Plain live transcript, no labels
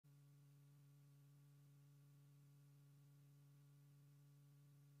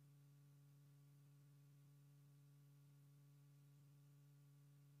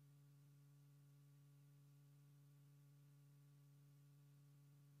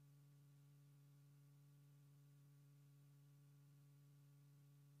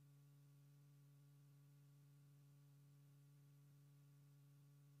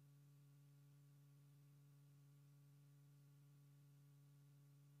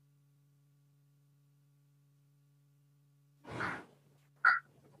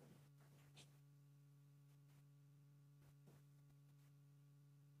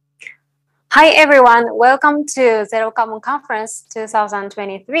Hi everyone, welcome to Zero Carbon Conference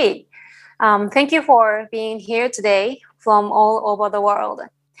 2023. Thank you for being here today from all over the world.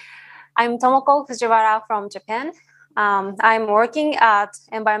 I'm Tomoko Fujiwara from Japan. I'm working at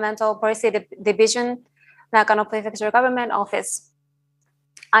Environmental Policy Division, Nagano Prefectural Government Office.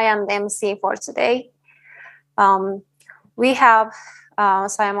 I am the MC for today. We have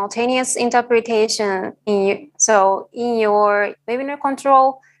simultaneous interpretation. In your webinar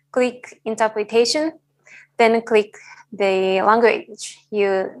control, click interpretation, then click the language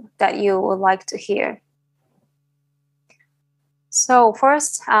that you would like to hear. So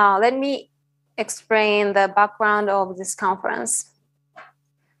first, let me explain the background of this conference.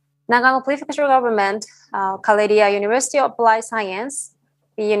 Nagano Prefectural Government, Karelia University of Applied Science,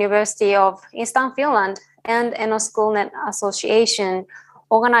 the University of Eastern Finland, and Schoolnet Association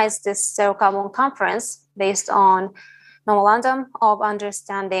organized this Zero Carbon Conference based on Memorandum of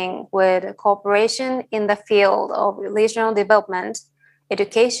Understanding with cooperation in the field of regional development,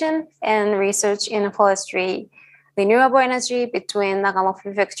 education, and research in forestry, renewable energy between Nagano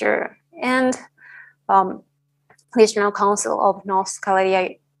Prefecture and Regional Council of North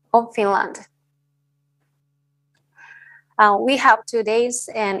Karelia of Finland. We have 2 days,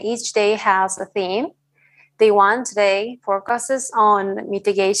 and each day has a theme. Day 1 today focuses on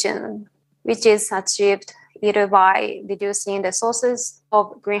mitigation, which is achieved either by reducing the sources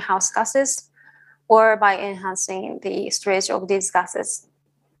of greenhouse gases or by enhancing the storage of these gases.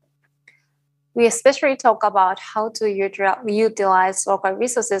 We especially talk about how to utilize local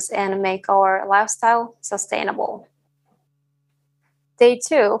resources and make our lifestyle sustainable. Day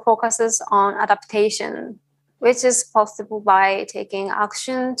 2 focuses on adaptation, which is possible by taking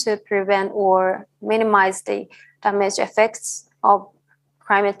action to prevent or minimize the damage effects of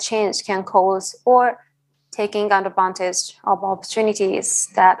climate change can cause, or taking advantage of opportunities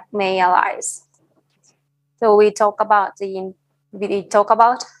that may arise. So we talk about in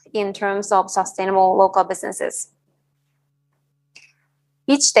terms of sustainable local businesses.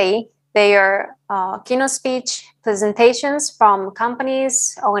 Each day, there are keynote speech presentations from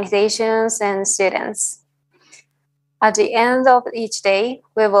companies, organizations, and students. At the end of each day,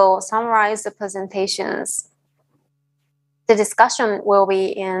 we will summarize the presentations. The discussion will be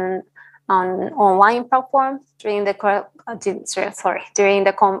in an online platform during the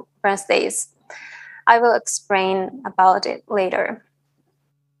conference days. I will explain about it later.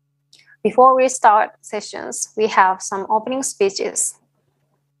 Before we start sessions, we have some opening speeches.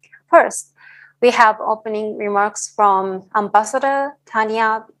 First, we have opening remarks from Ambassador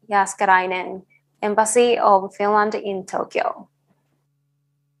Tanja Jääskeläinen, Embassy of Finland in Tokyo.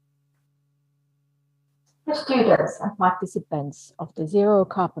 Students and participants of the Zero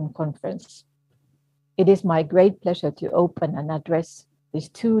Carbon Conference, it is my great pleasure to open and address this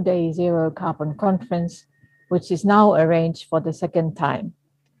 2-day Zero Carbon Conference, which is now arranged for the second time.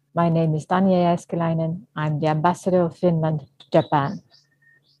 My name is Tanja Jääskeläinen. I'm the Ambassador of Finland to Japan.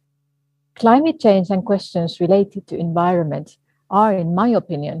 Climate change and questions related to environment are, in my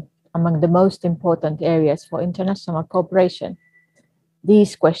opinion, among the most important areas for international cooperation.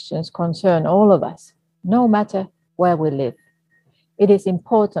 These questions concern all of us, no matter where we live. It is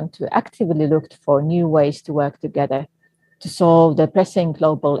important to actively look for new ways to work together to solve the pressing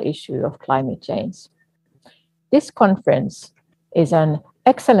global issue of climate change. This conference is an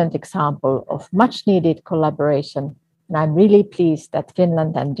excellent example of much needed collaboration, and I'm really pleased that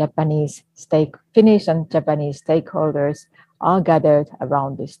Finnish and Japanese stakeholders are gathered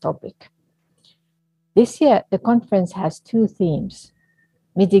around this topic. This year, the conference has 2 themes: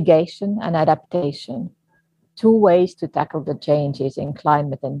 mitigation and adaptation, 2 ways to tackle the changes in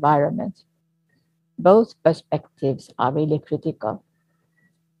climate environment. Both perspectives are really critical.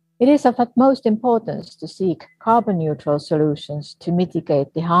 It is of utmost importance to seek carbon-neutral solutions to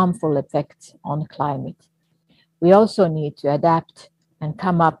mitigate the harmful effects on climate. We also need to adapt and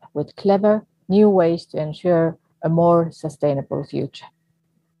come up with clever new ways to ensure a more sustainable future.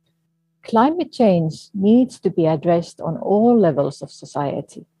 Climate change needs to be addressed on all levels of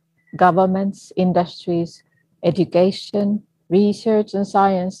society: governments, industries, education, research and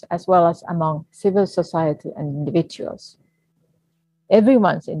science, as well as among civil society and individuals.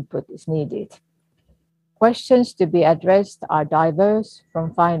 Everyone's input is needed. Questions to be addressed are diverse,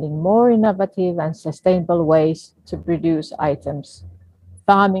 from finding more innovative and sustainable ways to produce items,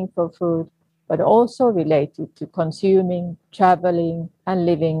 farming for food, but also related to consuming, traveling, and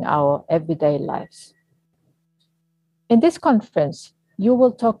living our everyday lives. In this conference, you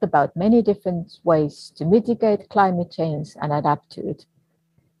will talk about many different ways to mitigate climate change and adapt to it.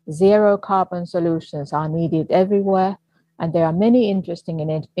 Zero carbon solutions are needed everywhere, and there are many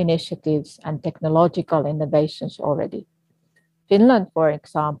interesting initiatives and technological innovations already. Finland, for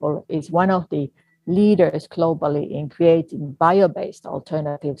example, is one of the leaders globally in creating bio-based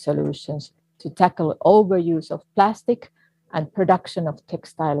alternative solutions to tackle overuse of plastic and production of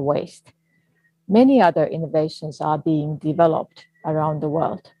textile waste. Many other innovations are being developed around the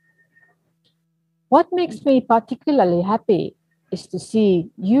world. What makes me particularly happy is to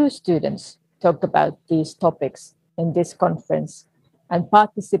see you students talk about these topics in this conference and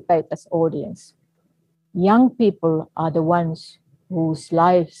participate as audience. Young people are the ones whose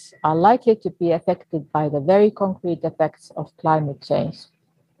lives are likely to be affected by the very concrete effects of climate change.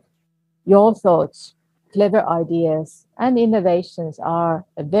 Your thoughts, clever ideas, and innovations are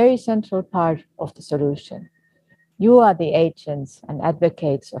a very central part of the solution. You are the agents and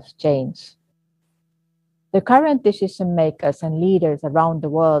advocates of change. The current decision makers and leaders around the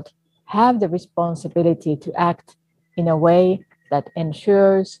world have the responsibility to act in a way that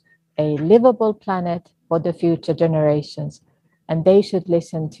ensures a livable planet for the future generations, and they should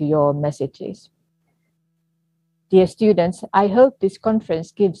listen to your messages. Dear students, I hope this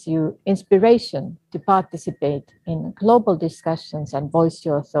conference gives you inspiration to participate in global discussions and voice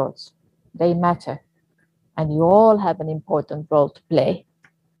your thoughts. They matter, and you all have an important role to play.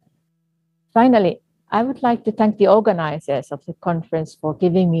 Finally, I would like to thank the organizers of the conference for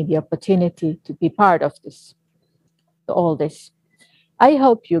giving me the opportunity to be part of all this. I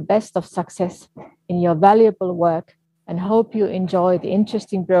hope you best of success in your valuable work and hope you enjoy the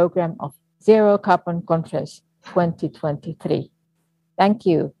interesting program of Zero Carbon Conference 2023. Thank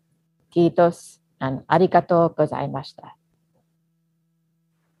you. Kiitos and arigatou gozaimashita.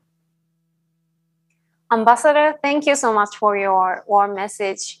 Ambassador, thank you so much for your warm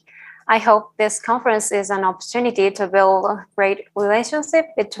message. I hope this conference is an opportunity to build a great relationship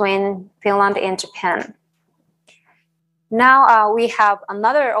between Finland and Japan. Now we have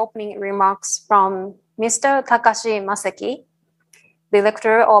another opening remarks from Mr. Takahashi Maseki,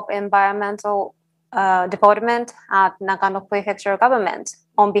 Director of Environmental Department at Nagano Prefectural Government,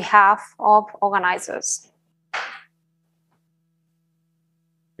 on behalf of organizers.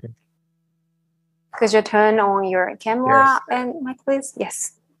 Okay. Could you turn on your camera Yes. and mic, please?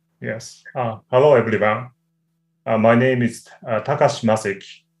 Yes. Yes. Hello, everyone. My name is Takahashi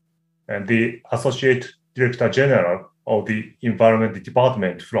Maseki, and the Associate Director General of the Environment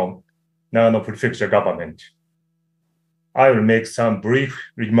Department from Nagano Prefecture Government. I will make some brief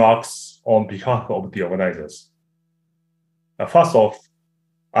remarks on behalf of the organizers. First off,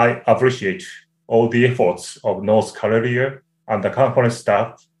 I appreciate all the efforts of North Korea and the conference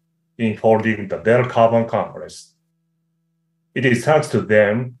staff in holding the Zero Carbon Conference. It is thanks to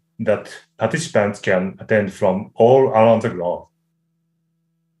them that participants can attend from all around the globe.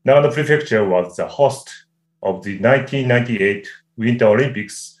 Nagano Prefecture was the host of the 1998 Winter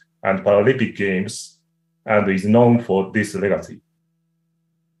Olympics and Paralympic Games and is known for this legacy.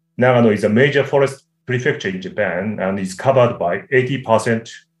 Nagano is a major forest prefecture in Japan and is covered by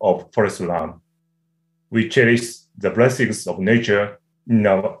 80% of forest land. We cherish the blessings of nature in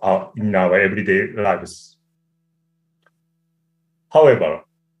our everyday lives. However,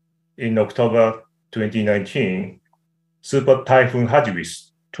 in October 2019, Super Typhoon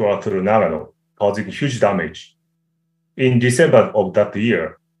Hagibis tore through Nagano, causing huge damage. In December of that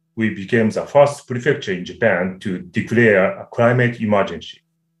year, we became the first prefecture in Japan to declare a climate emergency.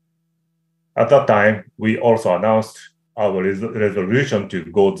 At that time, we also announced our resolution to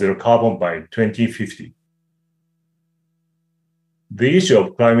go zero carbon by 2050. The issue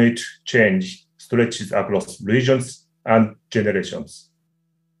of climate change stretches across regions and generations.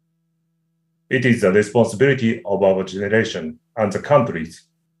 It is the responsibility of our generation and the countries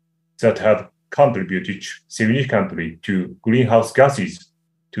that have contributed significantly to greenhouse gases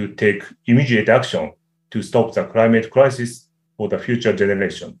to take immediate action to stop the climate crisis for the future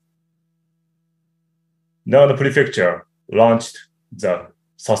generation. Nagano Prefecture launched the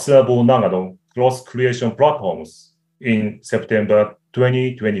Sustainable Nagano Growth Creation Platforms in September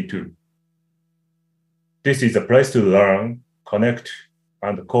 2022. This is a place to learn, connect,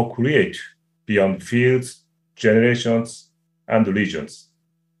 and co-create beyond fields, generations, and regions.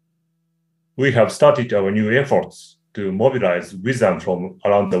 We have started our new efforts to mobilize wisdom from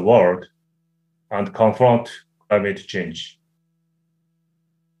around the world and confront climate change.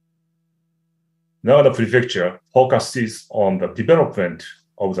 Nagano Prefecture focuses on the development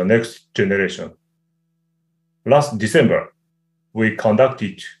of the next generation. Last December, we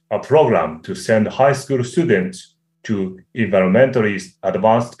conducted a program to send high school students to environmentally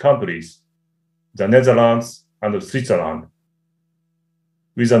advanced countries, the Netherlands and Switzerland.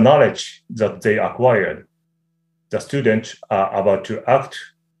 With the knowledge that they acquired, the students are about to act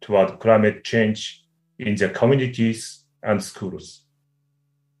toward climate change in their communities and schools.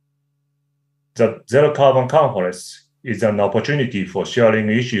 The Zero Carbon Conference is an opportunity for sharing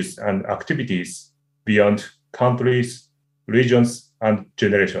issues and activities beyond countries, regions, and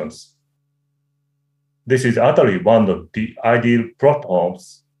generations. This is utterly one of the ideal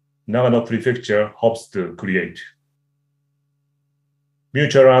platforms Nagano Prefecture hopes to create.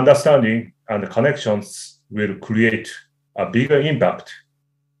 Mutual understanding and connections will create a bigger impact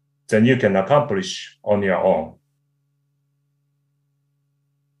than you can accomplish on your own.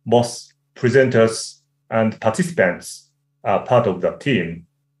 Both presenters and participants are part of the team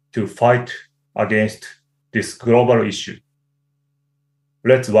to fight against this global issue.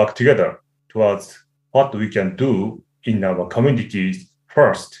 Let's work together towards what we can do in our communities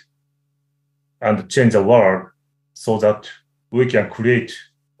first and change the world so that we can create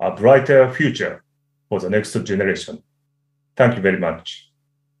a brighter future for the next generation. Thank you very much.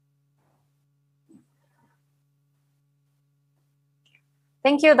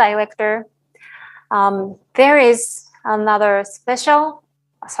 Thank you, Director. There is another special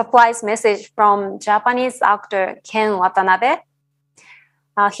surprise message from Japanese actor Ken Watanabe.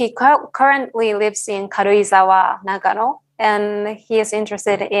 He currently lives in Karuizawa, Nagano, and he is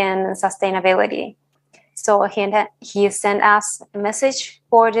interested in sustainability. So he sent us a message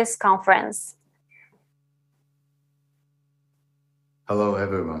for this conference. Hello,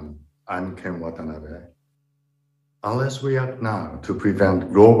 everyone. I'm Ken Watanabe. Unless we act now to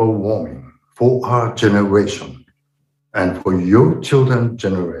prevent global warming for our generation and for your children's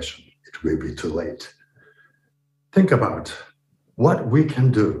generation, it will be too late. Think about what we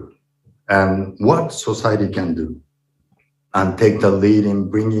can do and what society can do, and take the lead in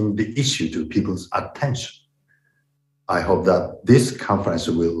bringing the issue to people's attention. I hope that this conference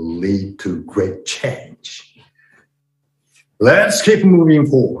will lead to great change. Let's keep moving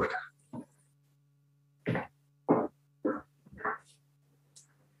forward.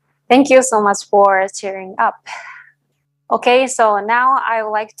 Thank you so much for cheering up. Okay, so now I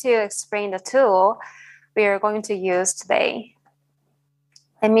would like to explain the tool we are going to use today.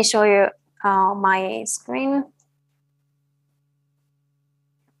 Let me show you my screen.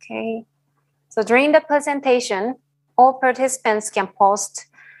 Okay, so during the presentation, all participants can post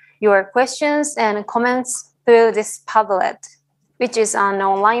your questions and comments through this Padlet, which is an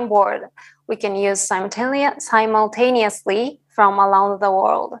online board we can use simultaneously from around the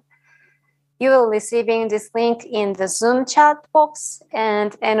world. You will be receiving this link in the Zoom chat box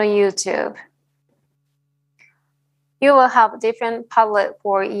and on YouTube. You will have different Padlet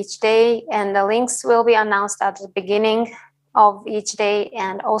for each day, and the links will be announced at the beginning of each day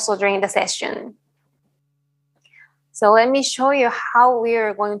and also during the session. So let me show you how we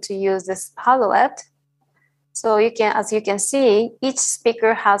are going to use this Padlet. So as you can see, each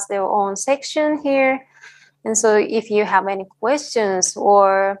speaker has their own section here. And so if you have any questions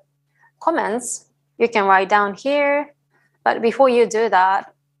or comments, you can write down here. But before you do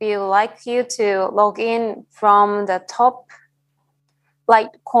that, we would like you to log in from the top right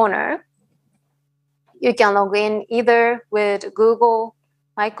corner. You can log in either with Google,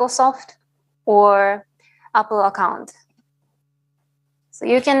 Microsoft, or Apple account. So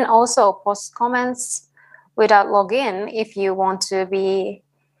you can also post comments without login if you want to be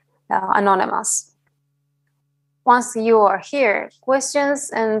anonymous. Once you are here,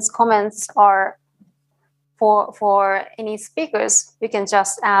 questions and comments are for any speakers. You can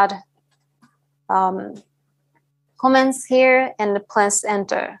just add comments here and press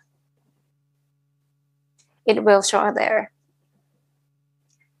enter. It will show there.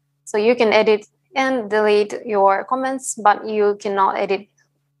 So you can edit and delete your comments, but you cannot edit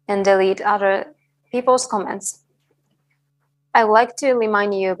and delete other people's comments. I would like to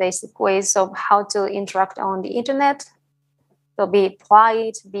remind you basic ways of how to interact on the internet. So be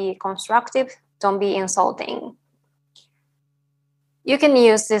polite, be constructive, don't be insulting. You can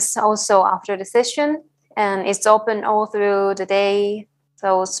use this also after the session, and it's open all through the day.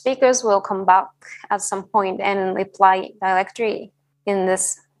 So speakers will come back at some point and reply directly in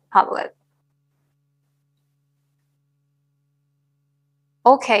this Padlet.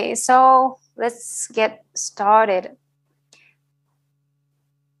 Okay, so let's get started.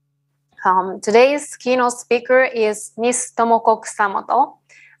 Today's keynote speaker is Ms. Tomoko Kusamoto,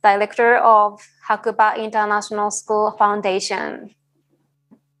 Director of Hakuba International School Foundation.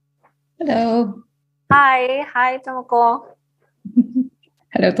 Hello. Hi, Tomoko.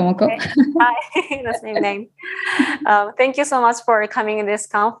 Hello, Tomoko. Okay. Hi, the same name. Thank you so much for coming to this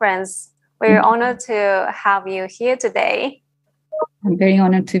conference. We're honored to have you here today. I'm very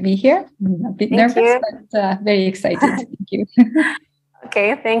honored to be here. I'm a bit nervous, but very excited. Thank you.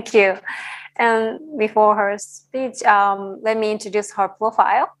 Okay, thank you. And before her speech, let me introduce her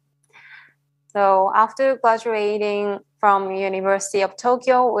profile. So after graduating from University of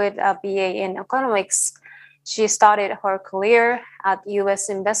Tokyo with a BA in economics, she started her career at US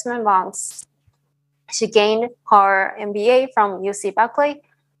investment banks. She gained her MBA from UC Berkeley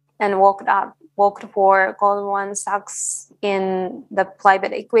and worked for Goldman Sachs in the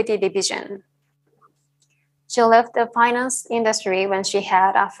private equity division. She left the finance industry when she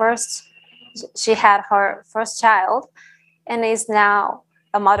had her first child and is now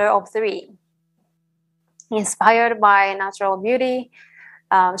a mother of 3. Inspired by natural beauty,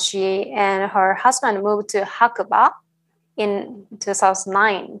 she and her husband moved to Hakuba in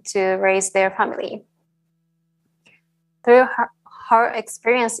 2009 to raise their family. Through her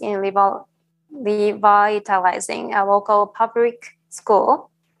experience in revitalizing a local public school,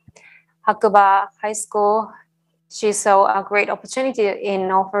 Hakuba High School, she saw a great opportunity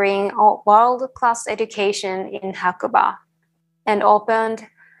in offering world-class education in Hakuba and opened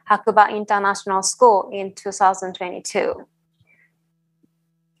Hakuba International School in 2022.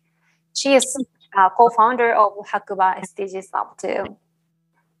 She is a co-founder of Hakuba SDGs Lab too.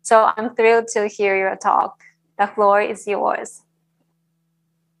 So I'm thrilled to hear your talk. The floor is yours.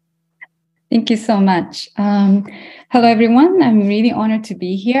 Thank you so much. Hello, everyone. I'm really honored to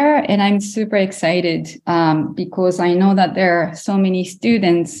be here, and I'm super excited because I know that there are so many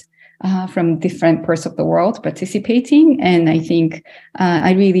students from different parts of the world participating, and I think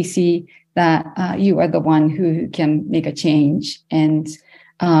I really see that you are the one who can make a change, and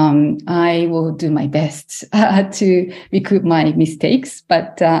I will do my best to recoup my mistakes,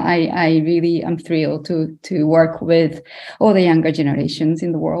 but I really am thrilled to work with all the younger generations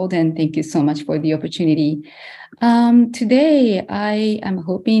in the world, and thank you so much for the opportunity. Today, I am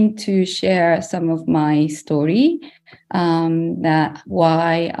hoping to share some of my story, that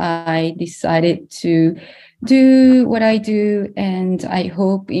why I decided to do what I do, and I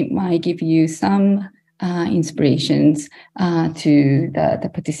hope it might give you some inspirations to the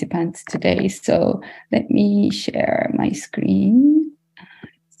participants today. So let me share my screen.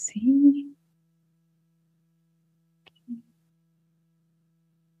 Let's see.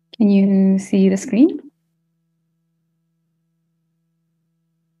 Can you see the screen?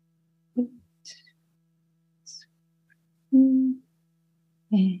 And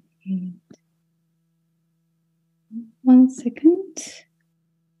 1 second.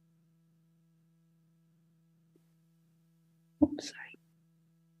 Oops, sorry.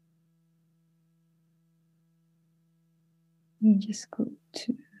 Let me just go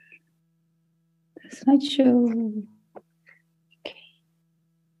to the slideshow.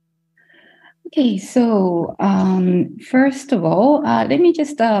 Okay, so first of all, let me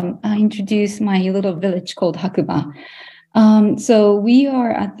just introduce my little village called Hakuba. So we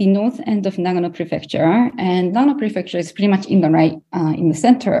are at the north end of Nagano Prefecture, and Nagano Prefecture is pretty much in the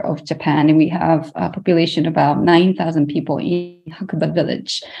center of Japan, and we have a population about 9,000 people in Hakuba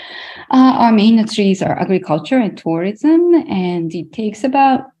village. Our main industries are agriculture and tourism, and it takes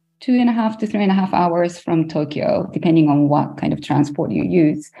about 2.5 to 3.5 hours from Tokyo, depending on what kind of transport you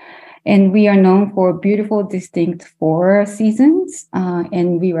use. And we are known for beautiful, distinct 4 seasons.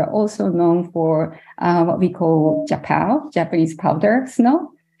 And we were also known for what we call Japao, Japanese powder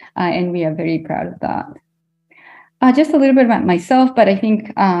snow. And we are very proud of that. Just a little bit about myself, but I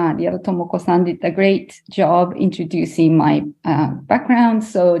think the other Tomoko-san did a great job introducing my background.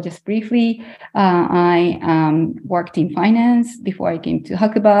 So just briefly, I worked in finance before I came to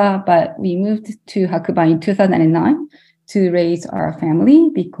Hakuba, but we moved to Hakuba in 2009. To raise our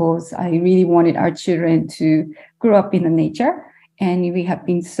family because I really wanted our children to grow up in the nature. And we have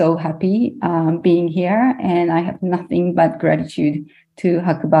been so happy being here. And I have nothing but gratitude to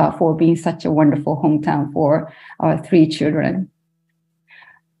Hakuba for being such a wonderful hometown for our 3 children.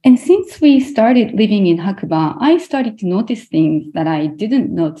 And since we started living in Hakuba, I started to notice things that I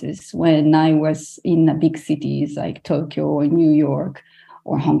didn't notice when I was in the big cities like Tokyo or New York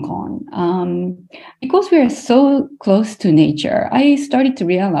or Hong Kong. Because we are so close to nature, I started to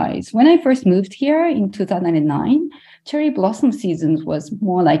realize when I first moved here in 2009, cherry blossom season was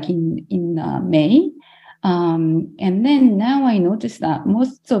more like in May. And then now I noticed that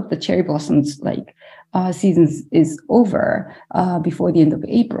most of the cherry blossoms seasons is over before the end of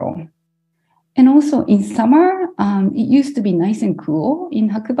April. And also in summer, it used to be nice and cool in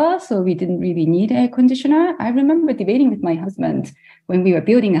Hakuba, so we didn't really need air conditioner. I remember debating with my husband when we were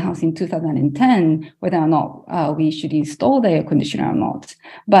building a house in 2010, whether or not we should install the air conditioner or not.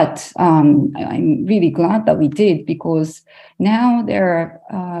 But I'm really glad that we did, because now there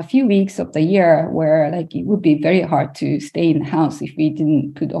are a few weeks of the year where like it would be very hard to stay in the house if we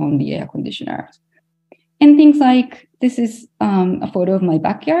didn't put on the air conditioner. And things like, this is a photo of my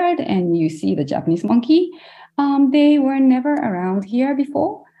backyard, and you see the Japanese monkey. They were never around here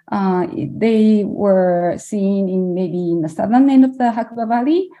before. They were seen maybe in the southern end of the Hakuba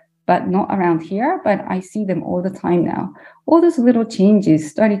Valley, but not around here. But I see them all the time now. All those little changes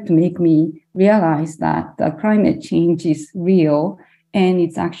started to make me realize that the climate change is real, and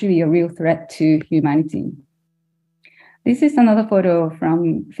it's actually a real threat to humanity. This is another photo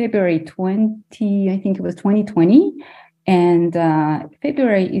from February 20, I think it was 2020. And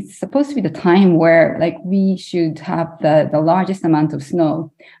February is supposed to be the time where like we should have the largest amount of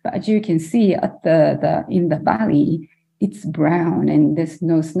snow. But as you can see at in the valley, it's brown and there's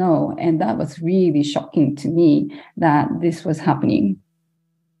no snow. And that was really shocking to me that this was happening.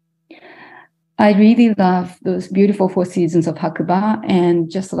 I really love those beautiful 4 seasons of Hakuba,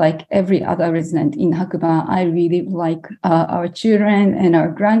 and just like every other resident in Hakuba, I really like our children and our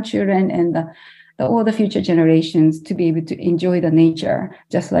grandchildren and all the future generations to be able to enjoy the nature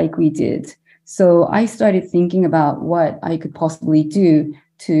just like we did. So I started thinking about what I could possibly do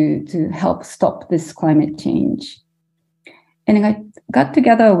to help stop this climate change. And I got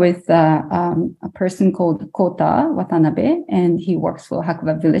together with a person called Kota Watanabe, and he works for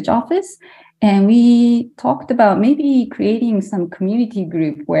Hakuba Village Office. And we talked about maybe creating some community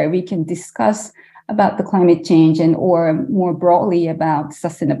group where we can discuss about the climate change and or more broadly about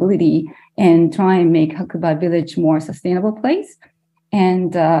sustainability and try and make Hakuba Village more sustainable place.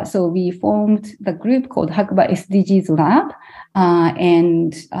 And so we formed the group called Hakuba SDGs Lab.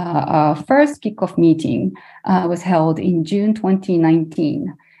 And our first kickoff meeting was held in June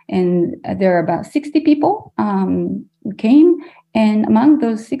 2019. And there are about 60 people who came. And among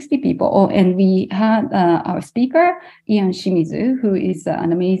those 60 people, and we had our speaker, Ian Shimizu, who is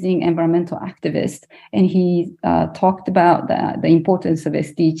an amazing environmental activist. And he talked about the importance of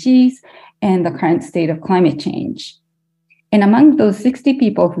SDGs and the current state of climate change. And among those 60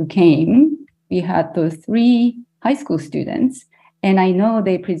 people who came, we had those 3 high school students. And I know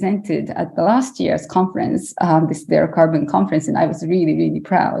they presented at the last year's conference, their carbon conference, and I was really, really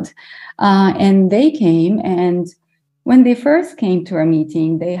proud. And they came, and when they first came to our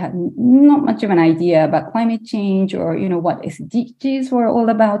meeting, they had not much of an idea about climate change or, what SDGs were all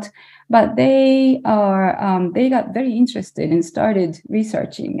about. But they got very interested and started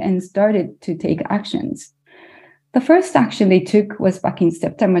researching and started to take actions. The first action they took was back in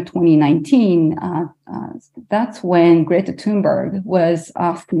September 2019. That's when Greta Thunberg was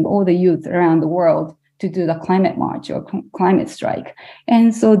asking all the youth around the world to do the climate march or climate strike.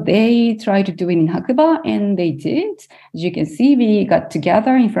 And so they tried to do it in Hakuba, and they did. As you can see, we got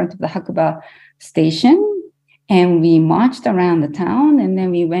together in front of the Hakuba station, and we marched around the town, and then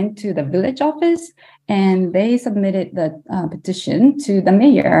we went to the village office, and they submitted the petition to the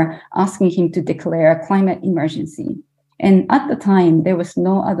mayor asking him to declare a climate emergency. And at the time, there was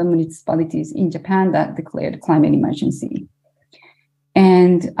no other municipalities in Japan that declared climate emergency.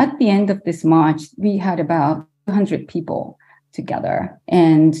 And at the end of this march, we had about 200 people together.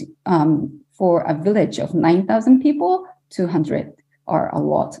 And for a village of 9,000 people, 200 are a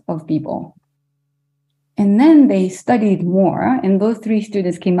lot of people. And then they studied more, and those 3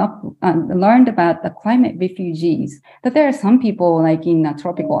 students came up and learned about the climate refugees, that there are some people like in a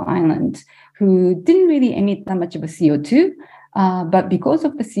tropical island who didn't really emit that much of a CO2, but because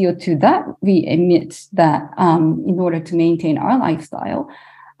of the CO2 that we emit, that in order to maintain our lifestyle,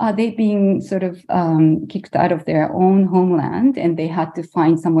 they've been sort of kicked out of their own homeland, and they had to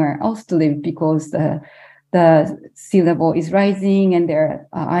find somewhere else to live because the sea level is rising and their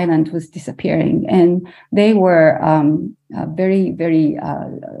island was disappearing. And they were very, very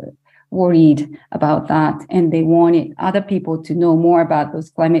worried about that. And they wanted other people to know more about those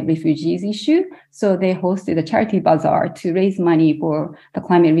climate refugees issue. So they hosted a charity bazaar to raise money for the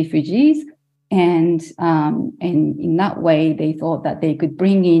climate refugees. And in that way, they thought that they could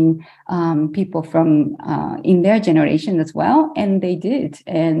bring in people from in their generation as well. And they did.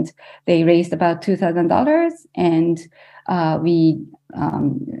 And they raised about $2,000. And we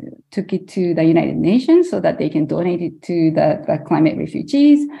took it to the United Nations so that they can donate it to the climate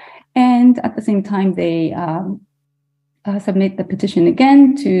refugees. And at the same time, they submit the petition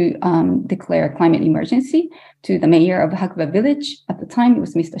again to declare climate emergency to the mayor of Hakuba village. At the time, it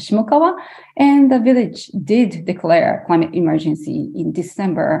was Mr. Shimokawa, and the village did declare climate emergency in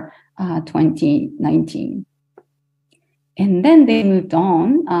December 2019. And then they moved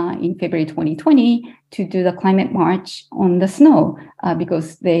on in February 2020 to do the climate march on the snow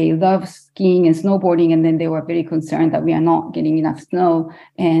because they love skiing and snowboarding. And then they were very concerned that we are not getting enough snow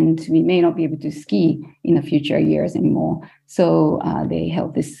and we may not be able to ski in the future years anymore. So they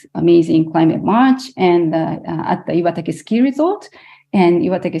held this amazing climate march and at the Iwatake ski resort. And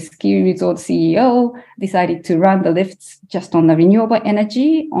Iwatake ski resort CEO decided to run the lifts just on the renewable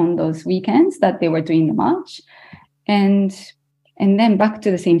energy on those weekends that they were doing the march. And then back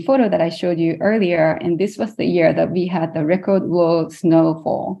to the same photo that I showed you earlier, and this was the year that we had the record low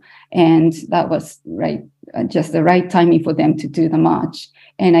snowfall, and that was just the right timing for them to do the march.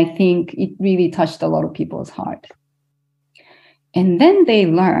 And I think it really touched a lot of people's heart. And then they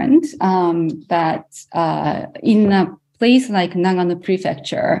learned that in a place like Nagano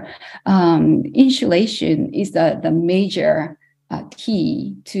Prefecture, insulation is the major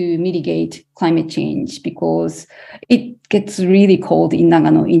key to mitigate climate change because it gets really cold in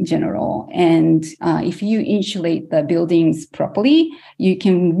Nagano in general. And if you insulate the buildings properly, you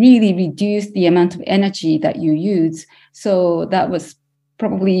can really reduce the amount of energy that you use. So that was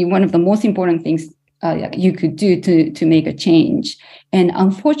probably one of the most important things you could do to make a change. And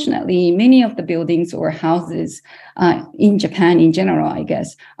unfortunately, many of the buildings or houses in Japan in general, I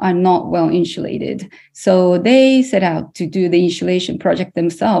guess, are not well insulated. So they set out to do the insulation project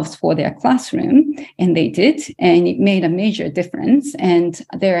themselves for their classroom, and they did, and it made a major difference. And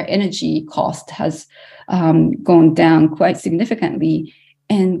their energy cost has gone down quite significantly.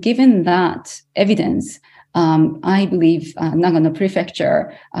 And given that evidence, I believe Nagano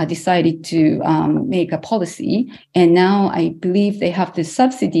Prefecture decided to make a policy, and now I believe they have the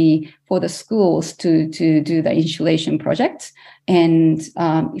subsidy for the schools to do the insulation projects. And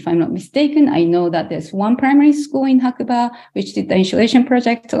if I'm not mistaken, I know that there's one primary school in Hakuba which did the insulation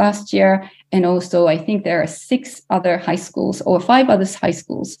project last year, and also I think there are 6 other high schools or 5 other high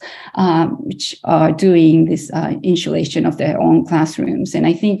schools which are doing this insulation of their own classrooms. And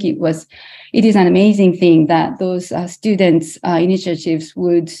I think it is an amazing thing that those students' initiatives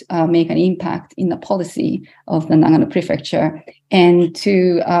would make an impact in the policy of the Nagano Prefecture. And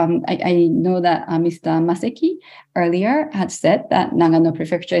I know that Mr. Maseki earlier had said that Nagano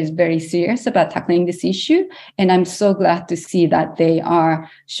Prefecture is very serious about tackling this issue. And I'm so glad to see that they are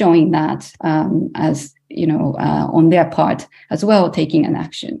showing that as, on their part as well, taking an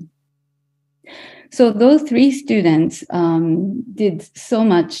action. So those 3 students did so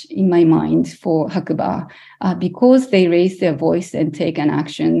much in my mind for Hakuba because they raised their voice and take an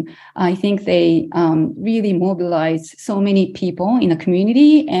action. I think they really mobilized so many people in the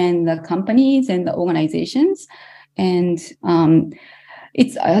community and the companies and the organizations. And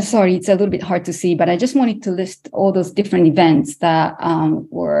it's a little bit hard to see, but I just wanted to list all those different events that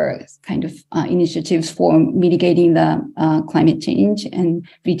were kind of initiatives for mitigating the climate change and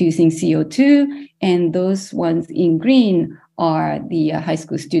reducing CO2. And those ones in green are the high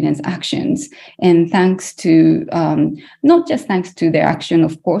school students' actions. And thanks to, not just thanks to their action,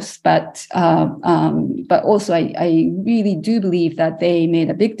 of course, but also I really do believe that they made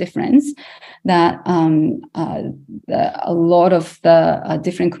a big difference, that a lot of the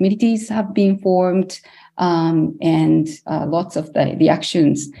different communities have been formed, and lots of the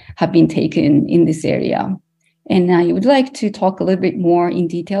actions have been taken in this area. And I would like to talk a little bit more in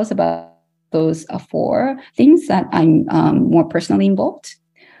details about those 4 things that I'm more personally involved.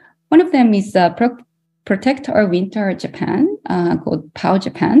 One of them is Protect Our Winter Japan, called POW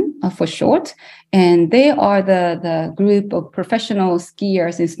Japan for short. And they are the group of professional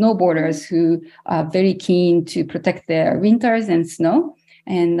skiers and snowboarders who are very keen to protect their winters and snow.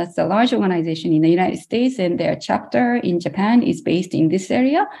 And that's a large organization in the United States, and their chapter in Japan is based in this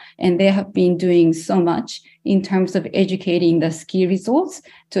area. And they have been doing so much in terms of educating the ski resorts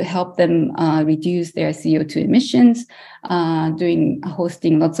to help them reduce their CO2 emissions,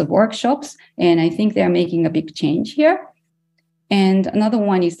 hosting lots of workshops. And I think they're making a big change here. And another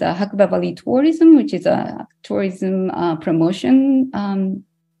one is the Hakuba Valley Tourism, which is a tourism promotion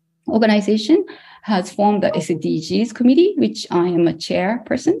organization, has formed the SDGs committee, which I am a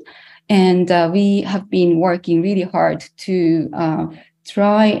chairperson. And we have been working really hard to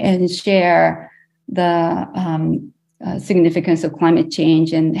try and share the significance of climate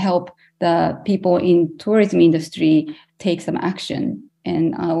change and help the people in tourism industry take some action.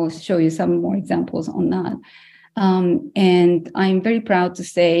 And I will show you some more examples on that. And I'm very proud to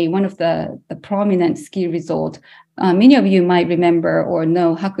say one of the prominent ski resort Many of you might remember or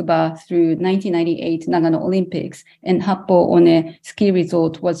know Hakuba through 1998 Nagano Olympics, and Happo-One ski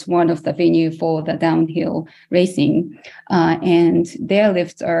resort was one of the venues for the downhill racing. And their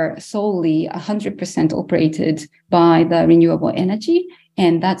lifts are solely 100% operated by the renewable energy.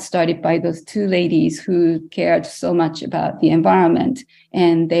 And that started by those two ladies who cared so much about the environment.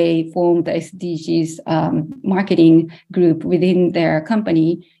 And they formed the SDGs marketing group within their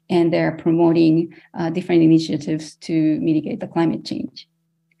company, and they're promoting different initiatives to mitigate the climate change.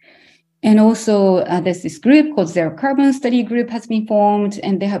 And also there's this group called Zero Carbon Study Group has been formed,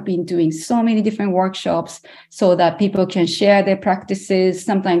 and they have been doing so many different workshops so that people can share their practices.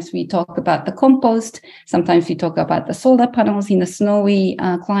 Sometimes we talk about the compost, sometimes we talk about the solar panels in the snowy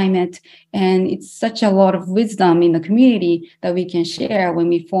climate. And it's such a lot of wisdom in the community that we can share when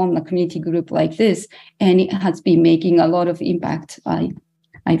we form a community group like this. And it has been making a lot of impact,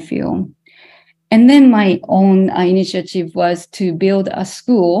 I feel. And then my own initiative was to build a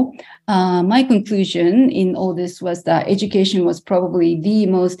school. My conclusion in all this was that education was probably the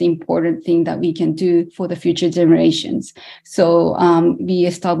most important thing that we can do for the future generations. So we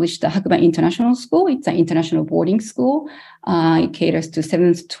established the Hakuba International School. It's an international boarding school. It caters to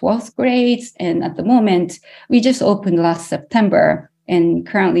 7th to 12th grades. And at the moment, we just opened last September. And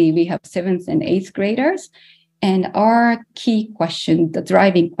currently we have 7th and 8th graders. And our key question, the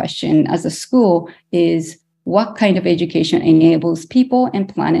driving question as a school, is what kind of education enables people and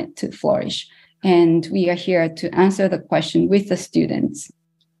planet to flourish? And we are here to answer the question with the students.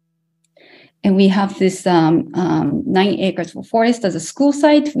 And we have this 9 acres of forest as a school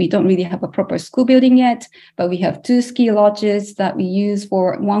site. We don't really have a proper school building yet, but we have 2 ski lodges that we use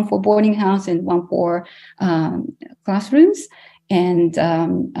one for boarding house and one for classrooms. And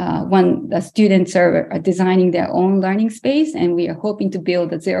the students are designing their own learning space, and we are hoping to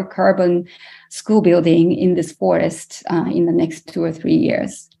build a zero carbon school building in this forest in the next 2 or 3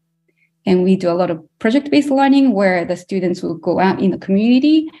 years. And we do a lot of project-based learning where the students will go out in the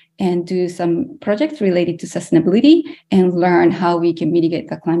community and do some projects related to sustainability and learn how we can mitigate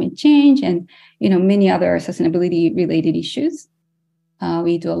the climate change and many other sustainability-related issues.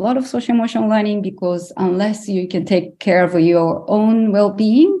 We do a lot of social emotional learning because unless you can take care of your own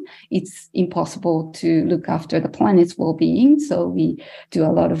well-being, it's impossible to look after the planet's well-being. So we do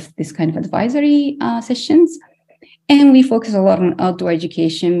a lot of this kind of advisory sessions. And we focus a lot on outdoor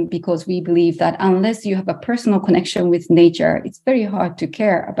education because we believe that unless you have a personal connection with nature, it's very hard to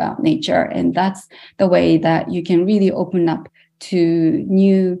care about nature. And that's the way that you can really open up to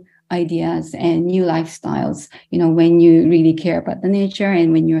new ideas and new lifestyles, when you really care about the nature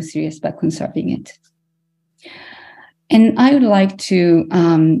and when you're serious about conserving it. And I would like to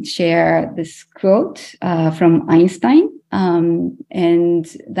share this quote from Einstein.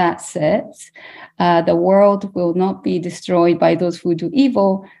 And that says, the world will not be destroyed by those who do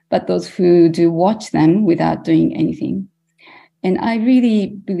evil, but those who do watch them without doing anything. And I really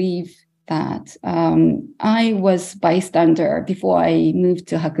believe that I was bystander before I moved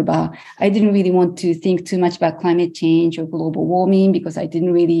to Hakuba. I didn't really want to think too much about climate change or global warming because I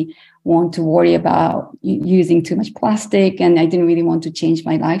didn't really want to worry about using too much plastic, and I didn't really want to change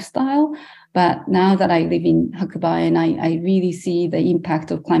my lifestyle. But now that I live in Hakuba and I really see the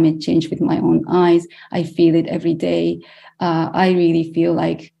impact of climate change with my own eyes, I feel it every day. I really feel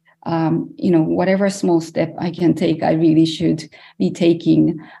like whatever small step I can take, I really should be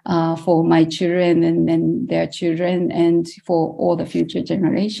taking for my children and their children and for all the future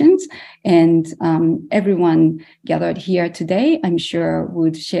generations. And everyone gathered here today, I'm sure,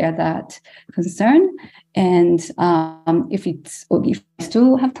 would share that concern. And if I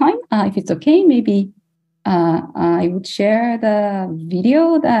still have time, if it's okay, maybe I would share the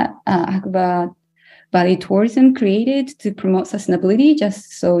video that Hakuba Valley Tourism created to promote sustainability,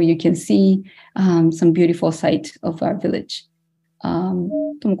 just so you can see some beautiful sight of our village.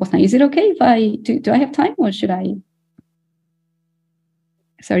 Tomoko-san, is it okay if do I have time or should I?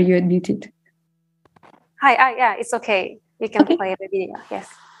 Sorry, you're muted. Hi, yeah, it's okay. You can play the video, yes.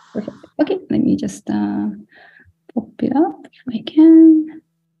 Perfect. Okay, let me just pop it up if I can.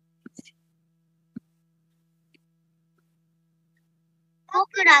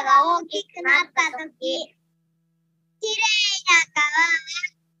 僕らが大きくなったとき、きれいな川は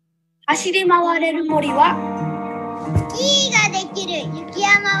走り回れる森はスキーができる雪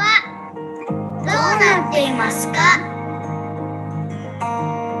山はどうなっていますか？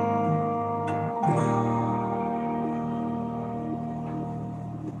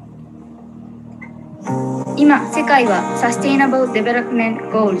今、世界はサステイナブル・デベロップメント・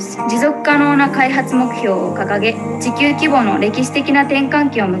ゴールズ、持続可能な開発目標を掲げ、地球規模の歴史的な転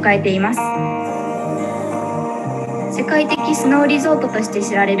換期を迎えています。世界的スノーリゾートとして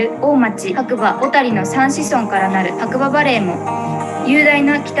知られる大町、白馬、小谷の3子孫からなる白馬バレーも、雄大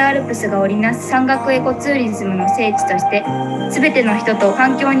な北アルプスが織りなす山岳エコツーリズムの聖地として、全ての人と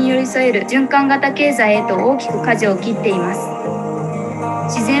環境に寄り添える循環型経済へと大きく舵を切っています。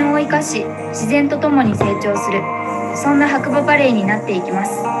自然を生かし、自然とともに成長する、そんな白馬バレーになっていきま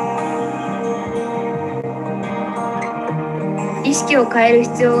す。意識を変える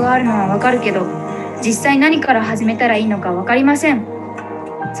必要があるのはわかるけど、実際何から始めたらいいのかわかりません。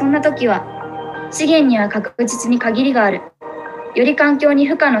そんな時は、資源には確実に限りがある。より環境に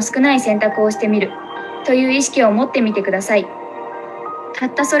負荷の少ない選択をしてみるという意識を持ってみてください。た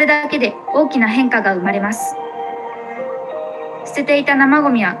ったそれだけで大きな変化が生まれます。捨てていた生ゴ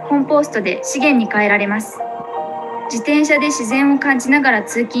ミはコンポストで資源に変えられます。自転車で自然を感じながら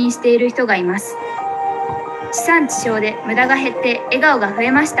通勤している人がいます。地産地消で無駄が減って笑顔が増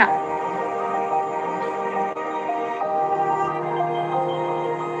えました。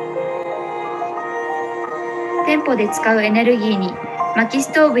店舗で使うエネルギーに薪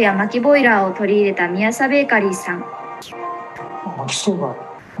ストーブや薪ボイラーを取り入れた宮佐ベーカリーさん。薪ストーブは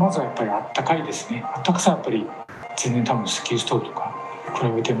まずはやっぱりあったかいですね。あったかさはやっぱり全然多分石油ストーブとか比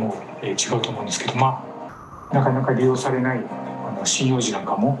べても違うと思うんですけど、なかなか利用されない針葉樹なん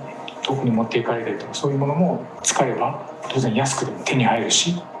かも遠くに持っていかれたりとか、そういうものも使えば当然安くでも手に入る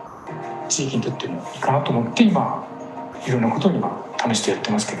し、地域にとってもいいかなと思って今いろんなことに試してやっ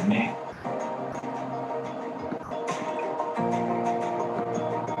てますけどね。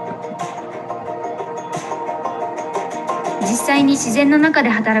実際に自然の中で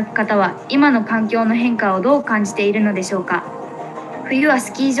働く方は今の環境の変化をどう感じているのでしょうか。冬は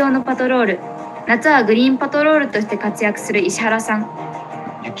スキー場のパトロール、夏はグリーンパトロールとして活躍する石原さん。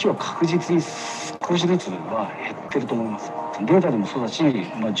雪は確実に少しずつは減ってると思います。データでもそうだし、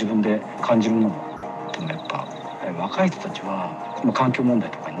自分で感じるものでもやっぱ若い人たちはこの環境問題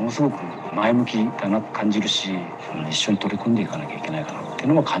とかにものすごく前向きだなと感じるし、一緒に取り組んでいかなきゃいけないかなっていう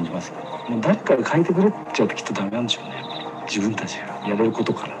のも感じます。もう誰かが変えてくれっちゃうときっとダメなんでしょうね。自分たちがやれるこ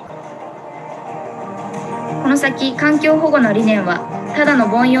とから。この先、環境保護の理念はただの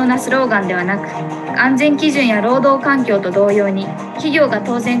凡庸なスローガンではなく、安全基準や労働環境と同様に企業が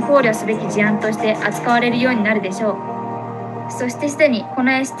当然考慮すべき事案として扱われるようになるでしょう。そしてすでにこ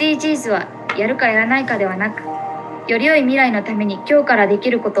の SDGs はやるかやらないかではなく、より良い未来のために今日からで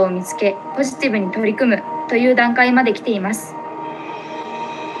きることを見つけ、ポジティブに取り組むという段階まで来ています。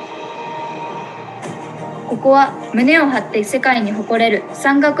ここは胸を張って世界に誇れる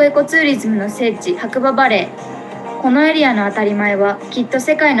山岳エコツーリズムの聖地、白馬バレー。このエリアの当たり前はきっと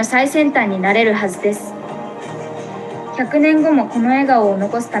世界の最先端になれるはずです。100年後もこの笑顔を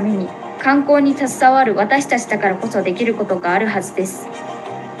残すために、観光に携わる私たちだからこそできることがあるはずです。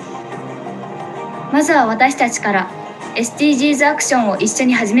まずは私たちから SDGs アクションを一緒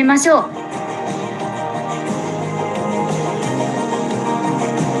に始めましょう。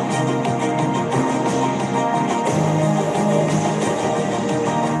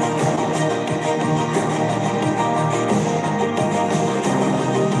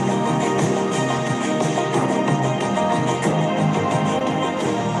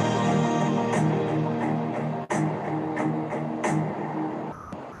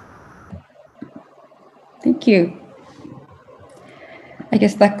Thank you. I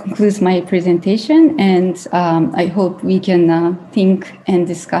guess that concludes my presentation, and I hope we can think and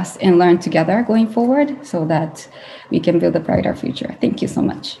discuss and learn together going forward so that we can build a brighter future. Thank you so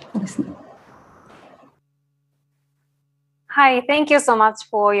much for listening. Hi, thank you so much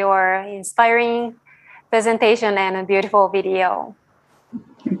for your inspiring presentation and a beautiful video.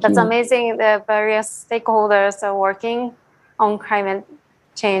 That's amazing. The various stakeholders are working on climate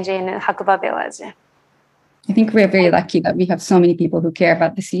change in Hakuba village. I think we're very lucky that we have so many people who care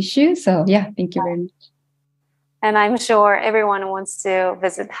about this issue. So yeah, thank you very much. And I'm sure everyone wants to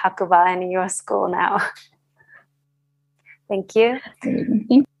visit Hakuba and your school now. Thank you.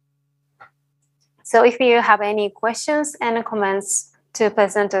 So if you have any questions and comments to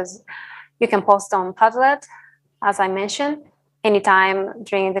presenters, you can post on Padlet, as I mentioned, anytime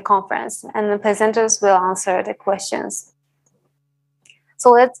during the conference, and the presenters will answer the questions.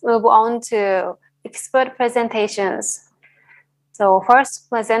 So let's move on to expert presentations. So first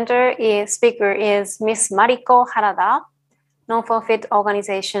speaker is Miss Mariko Harada, non-profit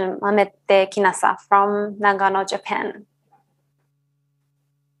organization Mamettee Kinasa from Nagano, Japan.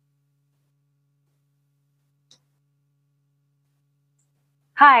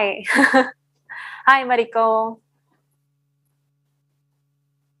 Hi. Hi, Mariko.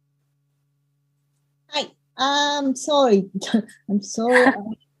 Hi. Sorry. I'm so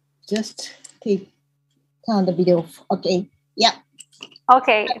just take turn the video off. Okay. Yeah.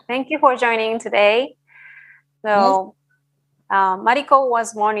 Okay. Thank you for joining today. So, Mariko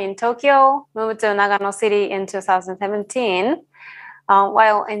was born in Tokyo, moved to Nagano City in 2017,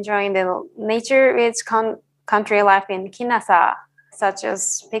 while enjoying the nature-rich country life in Kinasa, such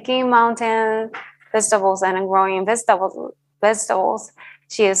as picking mountain vegetables and growing vegetables.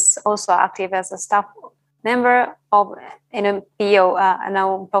 She is also active as a staff member of NPO, a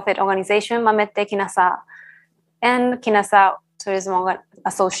non-profit organization, Mamettee Kinasa, and Kinasa Tourism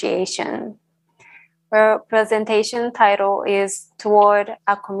Association. Her presentation title is Toward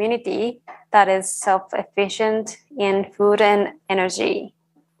a Community that is Self-Efficient in Food and Energy.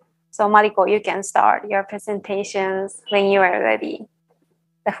 So Mariko, you can start your presentations when you are ready.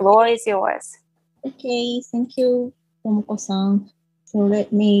 The floor is yours. Okay, thank you, Tomoko-san. So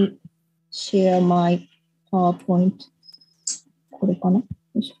let me share my PowerPoint. これかな?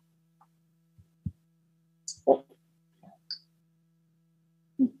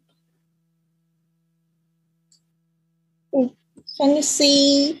 Can you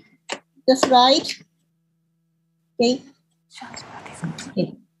see the slide? Okay.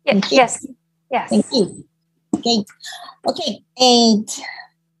 Okay. Yes. Yes. Thank you. Okay. Okay. And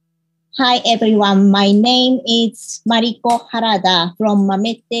hi everyone. My name is Mariko Harada from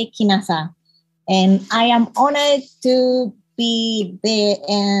Mamettee Kinasa, and I am honored to be there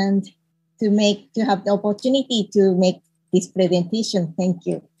and to have the opportunity to make this presentation. Thank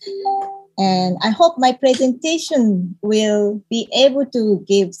you. And I hope my presentation will be able to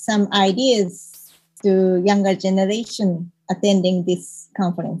give some ideas to younger generation attending this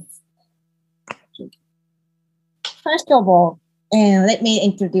conference. First of all, let me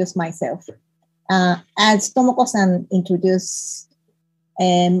introduce myself. As Tomoko-san introduced,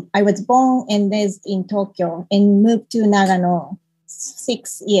 I was born and raised in Tokyo and moved to Nagano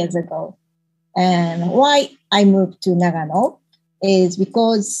 6 years ago. And why I moved to Nagano is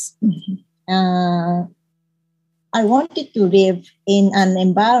because I wanted to live in an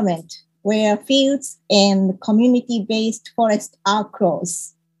environment where fields and community-based forests are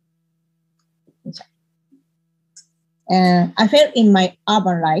close. I felt in my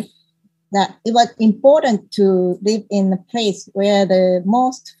urban life that it was important to live in a place where the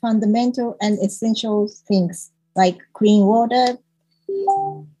most fundamental and essential things like clean water,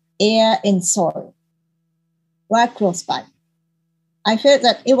 air, and soil were close by. I felt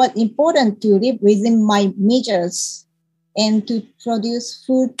that it was important to live within my measures and to produce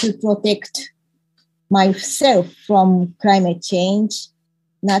food to protect myself from climate change,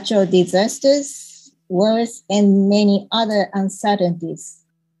 natural disasters, wars, and many other uncertainties.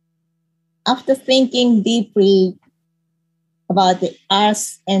 After thinking deeply about the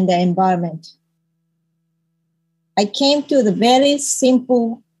earth and the environment, I came to the very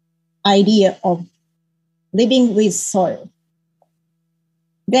simple idea of living with soil.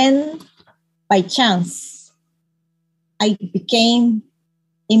 Then, by chance, I became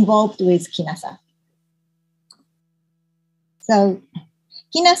involved with Kinasa. So,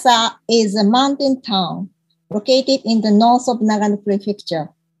 Kinasa is a mountain town located in the north of Nagano Prefecture,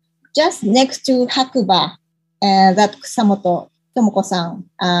 just next to Hakuba that Kusamoto Tomoko-san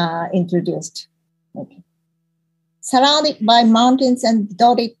introduced. Okay. Surrounded by mountains and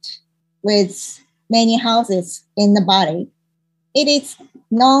dotted with many houses in the valley, it is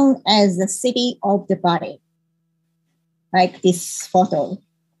known as the city of the valley, like this photo.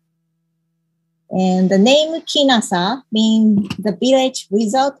 And the name Kinasa means the village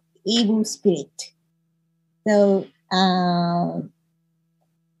without evil spirit. So how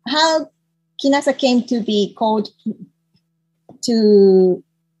Kinasa came to be called to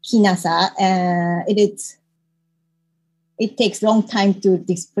Kinasa, it takes a long time to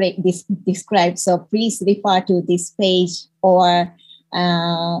describe, so please refer to this page or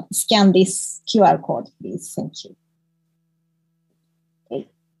scan this QR code, please. Thank you. Okay.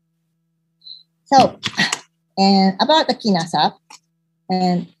 So, about the Kinasa,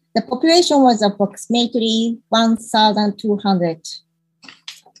 and the population was approximately 1,200.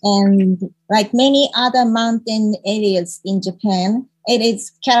 And like many other mountain areas in Japan, it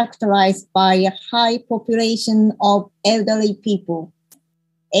is characterized by a high population of elderly people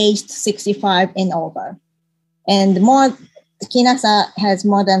aged 65 and over. And Kinasa has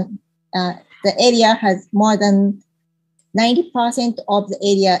more than, the area has more than 90% of the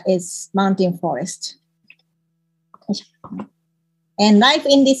area is mountain forest. And life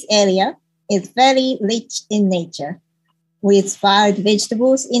in this area is very rich in nature, with wild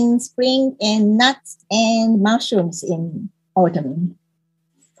vegetables in spring and nuts and mushrooms in autumn.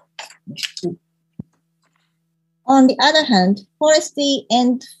 On the other hand, forestry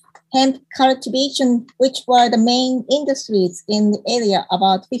and hemp cultivation, which were the main industries in the area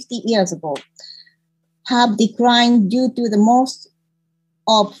about 50 years ago, have declined due to the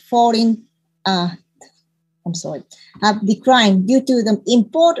have declined due to the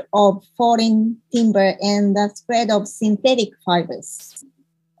import of foreign timber and the spread of synthetic fibers.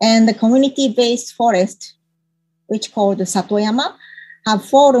 And the community-based forest, which called the Satoyama, have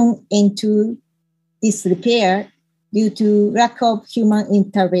fallen into disrepair due to lack of human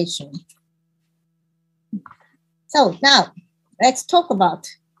intervention. So now, let's talk about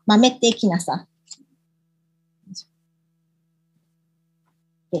Mamettee Kinasa.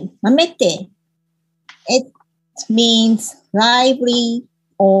 Okay. Mamettee, it means lively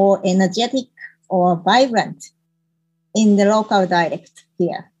or energetic or vibrant in the local dialect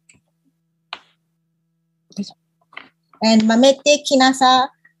here. And Mamettee Kinasa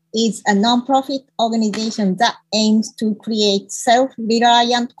is a non-profit organization that aims to create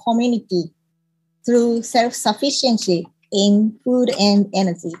self-reliant community through self-sufficiency in food and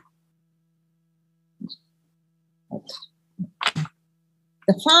energy.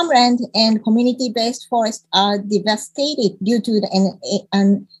 The farmland and community-based forests are devastated due to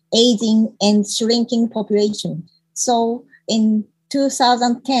an aging and shrinking population. So in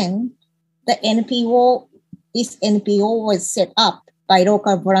 2010, this NPO was set up by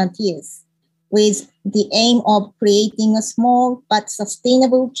local volunteers with the aim of creating a small but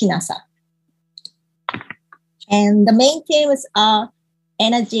sustainable kinasa. And the main themes are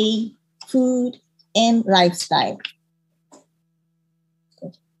energy, food, and lifestyle.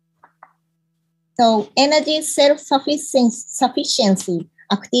 So energy self-sufficiency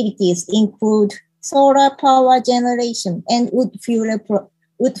activities include solar power generation and wood fuel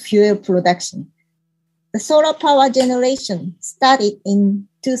production. The solar power generation started in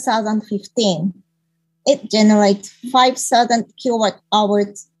 2015. It generates 5,000 kilowatt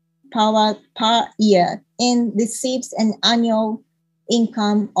hours power per year and receives an annual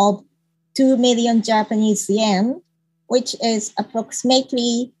income of 2 million Japanese yen, which is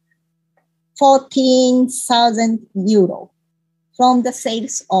approximately 14,000 euro from the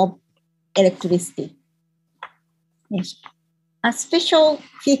sales of electricity. A special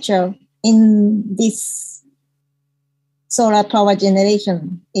feature in this solar power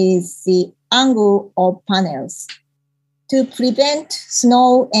generation is the angle of panels. To prevent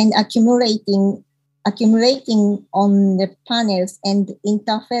snow and accumulating on the panels and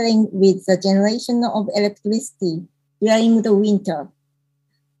interfering with the generation of electricity during the winter,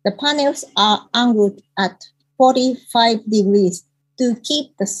 the panels are angled at 45 degrees to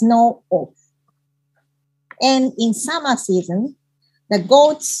keep the snow off. And in summer season, the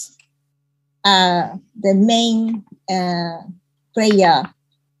goats are the main player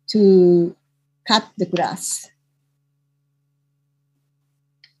to cut the grass.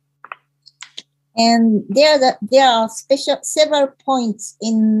 And there are several points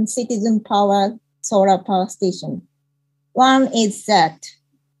in citizen power solar power station. One is that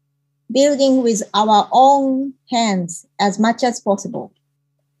building with our own hands as much as possible,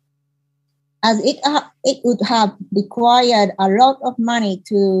 as it would have required a lot of money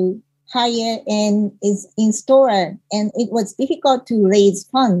to hire an installer, and it was difficult to raise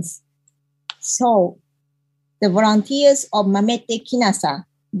funds. So the volunteers of Mamettee Kinasa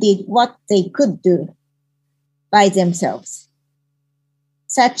did what they could do by themselves,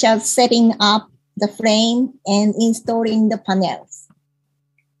 such as setting up the frame and installing the panels.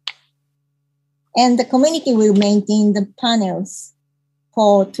 And the community will maintain the panels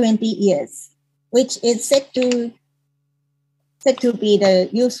for 20 years, which is said to be the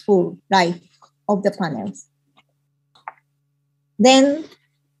useful life of the panels. Then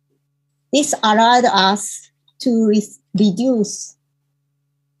this allowed us to reduce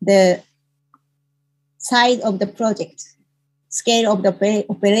the size of the project, scale of the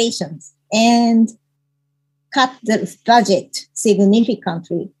operations, and cut the budget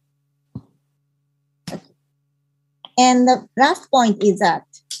significantly. And the last point is that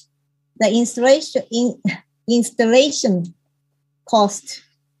the installation cost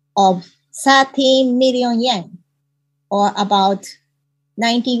of 13 million yen, or about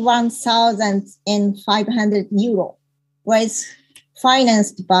 91,500 euro, was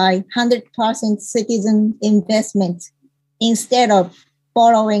financed by 100% citizen investment instead of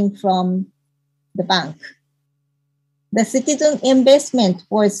borrowing from the bank. The citizen investment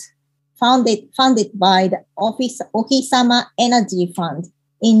was funded by the Ohisama Energy Fund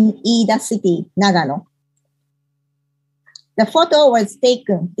in Iida City, Nagano. This photo was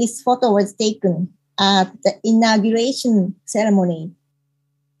taken at the inauguration ceremony,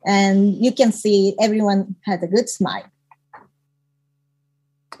 and you can see everyone had a good smile.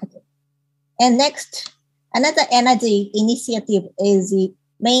 Okay. And next, another energy initiative is the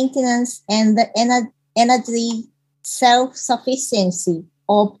maintenance and the energy self-sufficiency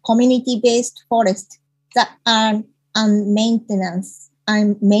of community-based forests that are maintained.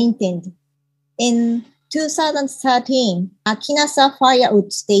 In 2013, a Kinasa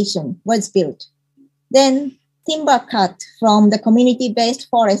firewood station was built. Then timber cut from the community-based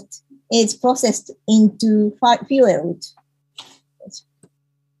forest is processed into fuelwood.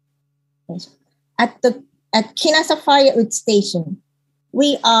 At Kinasa firewood station,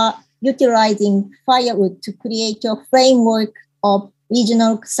 we are utilizing firewood to create a framework of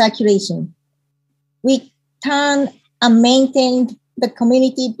regional circulation. We turn and maintain the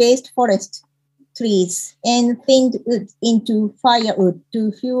community-based forest trees and thinned wood into firewood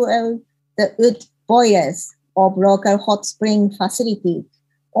to fuel the wood boilers of local hot spring facility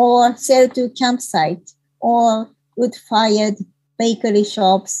or sell to campsite or wood-fired bakery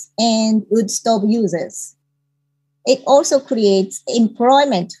shops and wood stove users. It also creates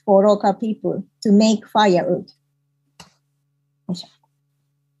employment for local people to make firewood.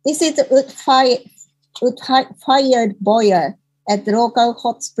 This is a wood-fired boiler at the local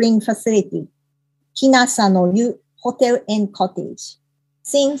hot spring facility, Kinasa no Hotel and Cottage.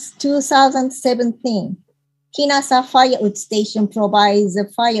 Since 2017, Kinasa Firewood Station provides the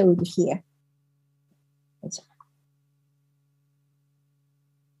firewood here.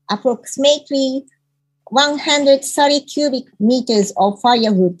 Approximately 130 cubic meters of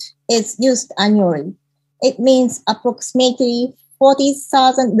firewood is used annually. It means approximately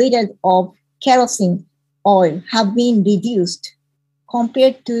 40,000 liters of kerosene oil have been reduced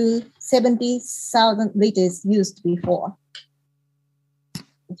compared to 70,000 liters used before.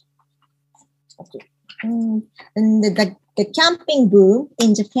 Okay. And the camping boom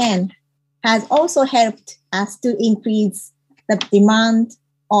in Japan has also helped us to increase the demand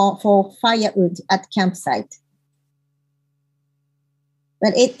for firewood at campsite.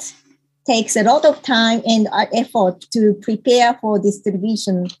 But it takes a lot of time and effort to prepare for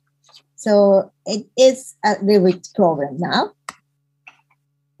distribution. So it is a little bit problem now.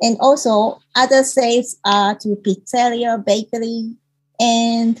 And also other sales are to pizzeria, bakery,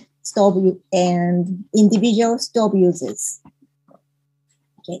 and stove and individual stove users.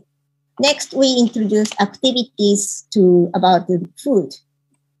 Okay. Next, we introduce activities about the food.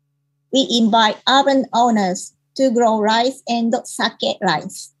 We invite urban owners to grow rice and sake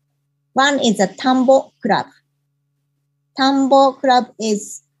rice. One is a Tambo Club. Tambo Club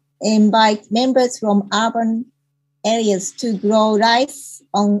invite members from urban areas to grow rice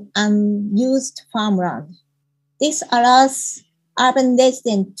on unused farmland. This allows urban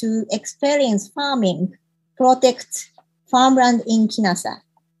residents to experience farming, protect farmland in Kinasa,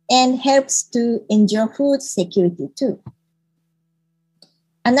 and helps to ensure food security too.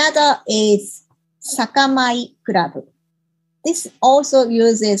 Another is Sakamai Club. This also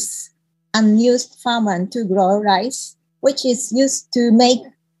uses unused farmland to grow rice, which is used to make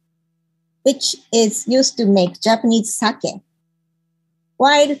Japanese sake.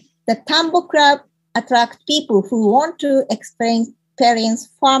 While the Tambo Club attracts people who want to experience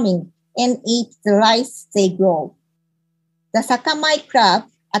farming and eat the rice they grow. The Sakamai Club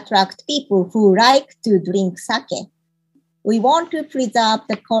attracts people who like to drink sake. We want to preserve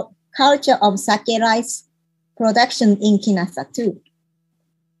the culture of sake rice production in Kinasa too.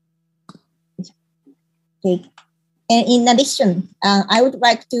 Okay. And in addition, I would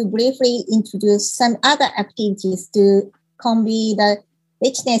like to briefly introduce some other activities to convey the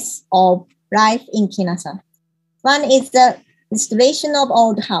richness of life in Kinasa. One is the restoration of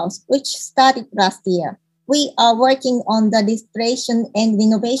old house, which started last year. We are working on the restoration and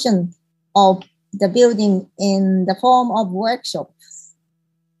renovation of the building in the form of workshops.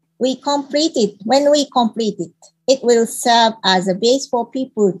 When we complete it, it will serve as a base for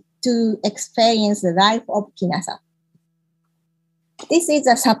people to experience the life of Kinasa. This is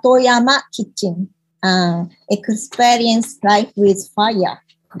a Satoyama kitchen, experience life with fire.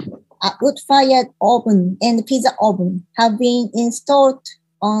 A wood-fired oven and pizza oven have been installed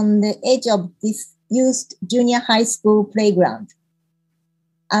on the edge of this used junior high school playground,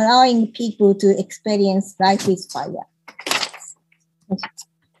 allowing people to experience life with fire.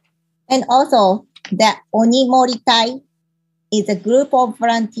 And also, the Onimoritai is a group of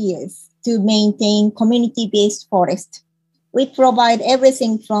volunteers to maintain community-based forest. We provide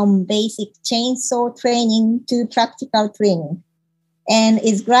everything from basic chainsaw training to practical training, and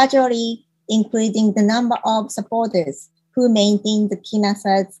is gradually increasing the number of supporters who maintain the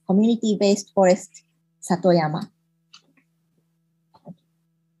Kinasa's community-based forest, Satoyama.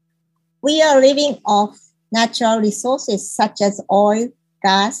 We are living off natural resources such as oil,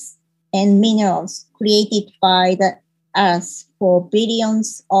 gas, and minerals created by the Earth for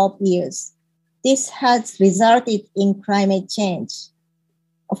billions of years. This has resulted in climate change.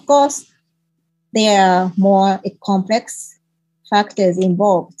 Of course, there are more complex factors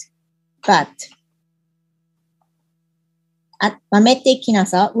involved, but at Mamettee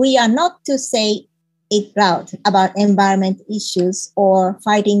Kinasa, we are not to say it loud about environment issues or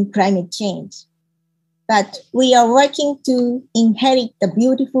fighting climate change, but we are working to inherit the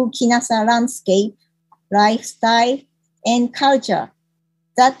beautiful Kinasa landscape, lifestyle, and culture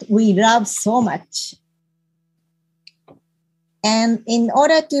that we love so much. And in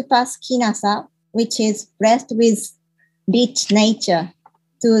order to pass Kinasa, which is blessed with rich nature,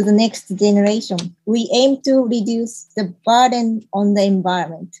 to the next generation, we aim to reduce the burden on the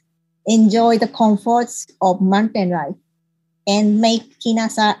environment, enjoy the comforts of mountain life, and make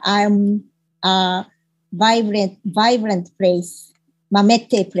Kinasa a vibrant place,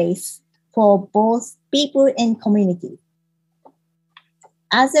 Mamettee place, for both people and community.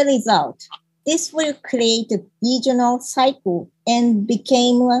 As a result, this will create a regional cycle and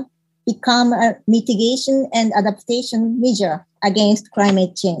become a mitigation and adaptation measure against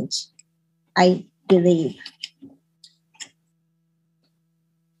climate change, I believe.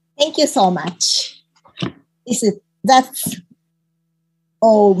 Thank you so much. That's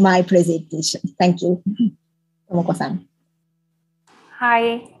all my presentation. Thank you, Tomoko-san.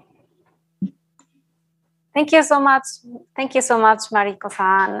 Hi. Thank you so much. Thank you so much,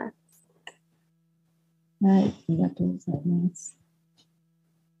 Mariko-san.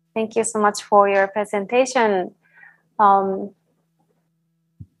 Thank you so much for your presentation.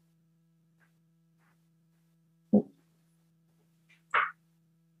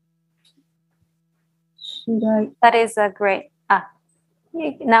 That is a great.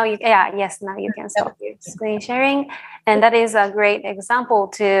 Now you can stop your screen sharing, and that is a great example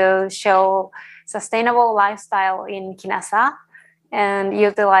to show sustainable lifestyle in Kinasa and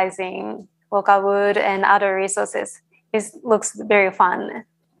utilizing local wood and other resources. It looks very fun.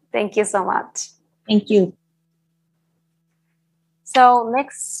 Thank you so much. Thank you. So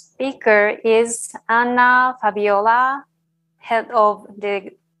next speaker is Anna Fabiola, head of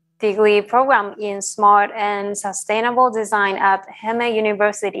the degree program in Smart and Sustainable Design at Häme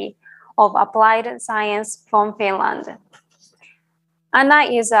University of Applied Science from Finland. Anna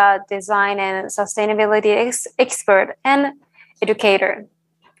is a design and sustainability expert and educator.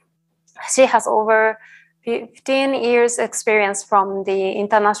 She has over 15 years experience from the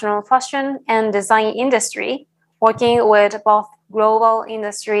international fashion and design industry, working with both global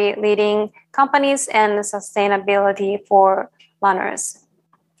industry leading companies and sustainability for runners.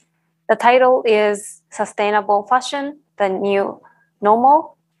 The title is Sustainable Fashion, the New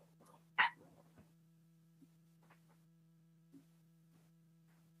Normal.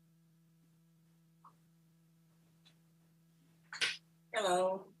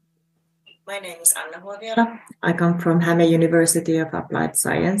 Hello, my name is Anna Huoviala. I come from Häme University of Applied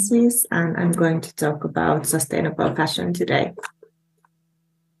Sciences, and I'm going to talk about sustainable fashion today.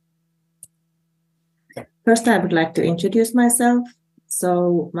 First, I would like to introduce myself.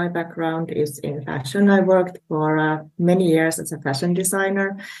 So my background is in fashion. I worked for many years as a fashion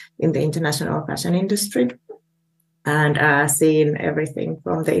designer in the international fashion industry and seen everything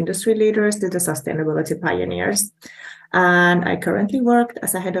from the industry leaders to the sustainability pioneers. And I currently work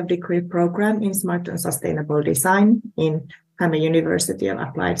as a head of degree program in Smart and Sustainable Design in Häme University of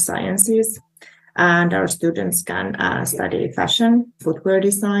Applied Sciences. And our students can study fashion, footwear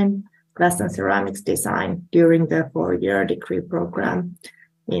design, glass and ceramics design during the 4-year degree program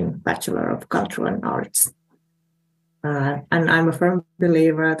in Bachelor of Cultural Arts. And I'm a firm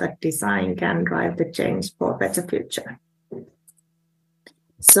believer that design can drive the change for a better future.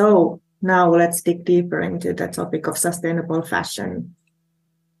 So now let's dig deeper into the topic of sustainable fashion.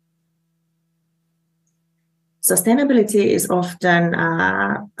 Sustainability is often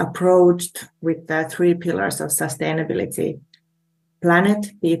approached with the 3 pillars of sustainability: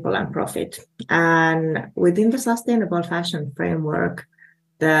 planet, people, and profit. And within the sustainable fashion framework,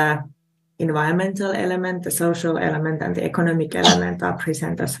 the environmental element, the social element, and the economic element are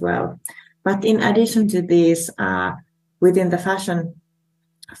present as well. But in addition to these, within the fashion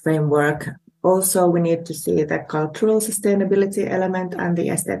framework, also we need to see the cultural sustainability element and the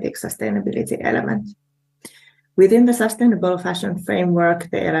aesthetic sustainability element. Within the sustainable fashion framework,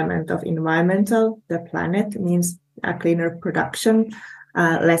 the element of environmental, the planet, means a cleaner production,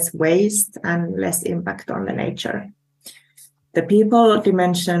 less waste, and less impact on the nature. The people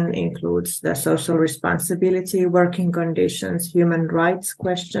dimension includes the social responsibility, working conditions, human rights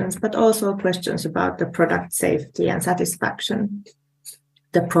questions, but also questions about the product safety and satisfaction.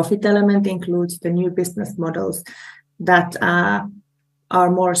 The profit element includes the new business models that are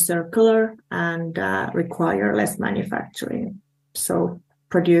more circular and require less manufacturing, so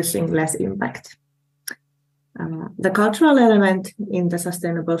producing less impact. The cultural element in the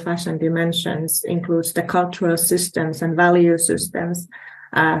sustainable fashion dimensions includes the cultural systems and value systems,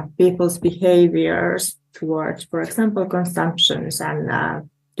 people's behaviors towards, for example, consumptions and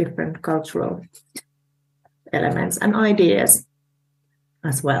different cultural elements and ideas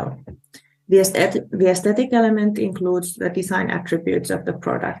as well. The aesthetic element includes the design attributes of the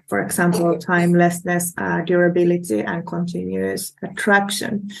product, for example, timelessness, durability, and continuous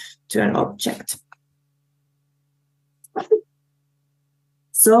attraction to an object.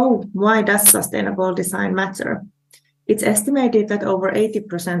 So why does sustainable design matter? It's estimated that over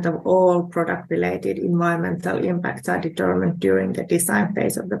 80% of all product-related environmental impacts are determined during the design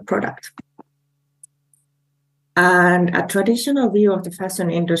phase of the product. And a traditional view of the fashion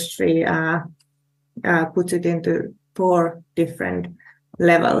industry puts it into 4 different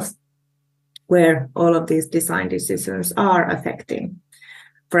levels where all of these design decisions are affecting.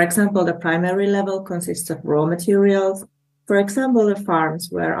 For example, the primary level consists of raw materials. For example, the farms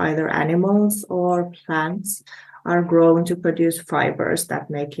where either animals or plants are grown to produce fibers that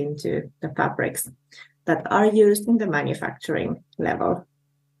make into the fabrics that are used in the manufacturing level.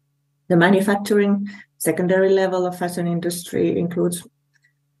 The manufacturing secondary level of fashion industry includes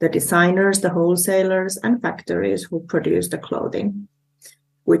the designers, the wholesalers, and factories who produce the clothing,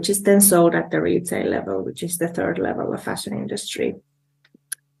 which is then sold at the retail level, which is the 3rd level of fashion industry.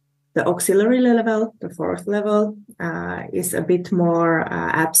 The auxiliary level, the 4th level, is a bit more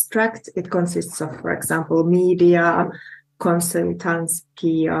abstract. It consists of, for example, media, consultants,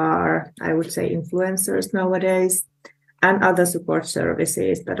 PR, I would say influencers nowadays, and other support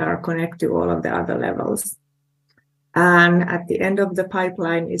services that are connected to all of the other levels. And at the end of the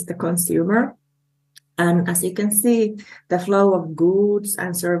pipeline is the consumer. And as you can see, the flow of goods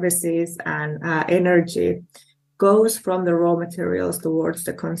and services and energy goes from the raw materials towards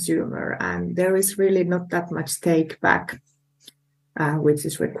the consumer. And there is really not that much take back, which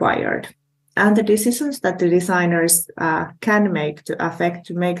is required. And the decisions that the designers can make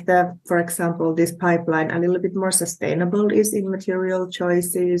to make the, for example, this pipeline a little bit more sustainable is in material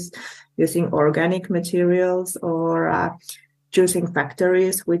choices, using organic materials, or choosing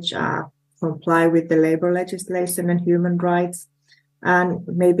factories which comply with the labor legislation and human rights, and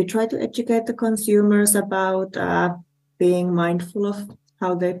maybe try to educate the consumers about being mindful of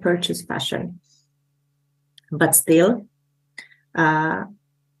how they purchase fashion. But still,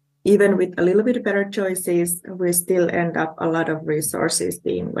 even with a little bit better choices, we still end up a lot of resources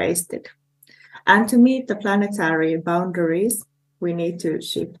being wasted. And to meet the planetary boundaries, we need to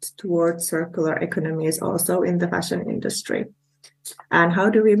shift towards circular economies also in the fashion industry. And how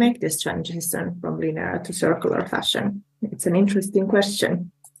do we make this transition from linear to circular fashion? It's an interesting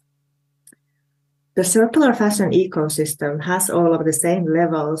question. The circular fashion ecosystem has all of the same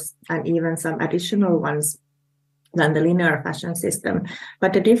levels and even some additional ones than the linear fashion system.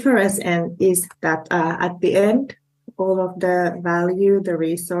 But the difference is that at the end, all of the value, the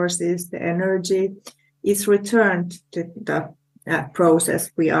resources, the energy is returned to the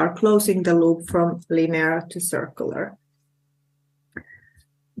process. We are closing the loop from linear to circular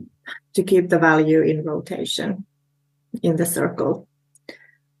to keep the value in rotation in the circle.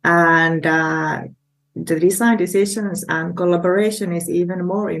 And the design decisions and collaboration is even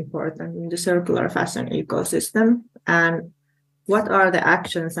more important in the circular fashion ecosystem. And what are the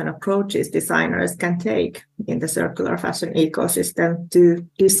actions and approaches designers can take in the circular fashion ecosystem to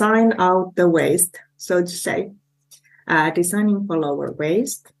design out the waste, so to say, designing for lower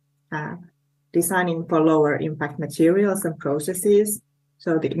waste, designing for lower impact materials and processes,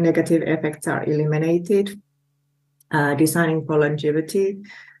 so the negative effects are eliminated, designing for longevity,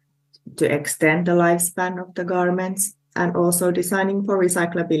 to extend the lifespan of the garments, and also designing for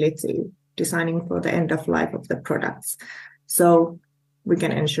recyclability, designing for the end of life of the products. So we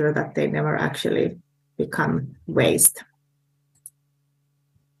can ensure that they never actually become waste.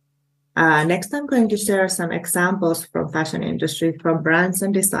 Next, I'm going to share some examples from fashion industry, from brands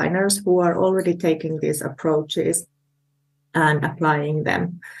and designers who are already taking these approaches and applying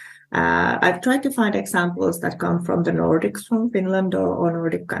them. I've tried to find examples that come from the Nordics, from Finland or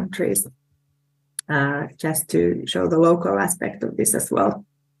Nordic countries, just to show the local aspect of this as well.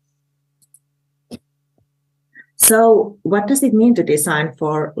 So what does it mean to design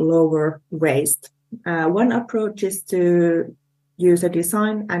for lower waste? One approach is to use a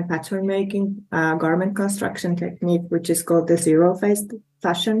design and pattern making garment construction technique, which is called the zero waste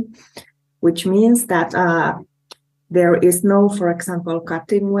fashion, which means that There is no, for example,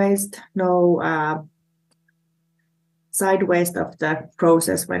 cutting waste, no side waste of the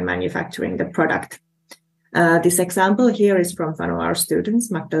process when manufacturing the product. This example here is from one of our students,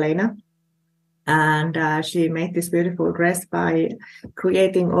 Magdalena, and she made this beautiful dress by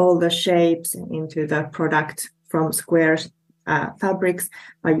creating all the shapes into the product from square fabrics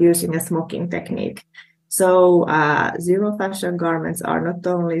by using a smocking technique. So zero fashion garments are not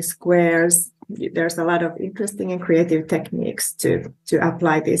only squares. There's a lot of interesting and creative techniques to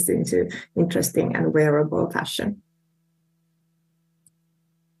apply this into interesting and wearable fashion.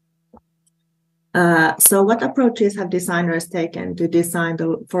 So what approaches have designers taken to design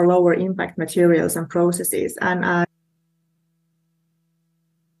for lower impact materials and processes? And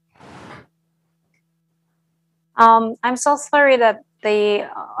I'm so sorry that they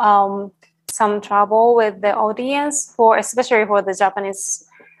some trouble with the audience, especially for the Japanese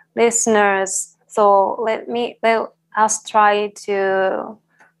listeners. So let us try to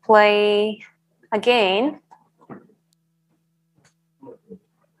play again.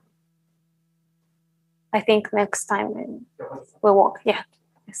 I think next time we'll work. Yeah.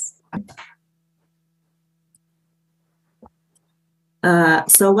 Yes.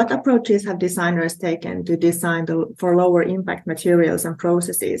 So what approaches have designers taken to design for lower impact materials and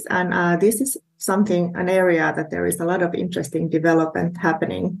processes? And this is an area that there is a lot of interesting development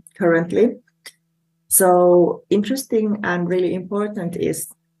happening currently. So interesting and really important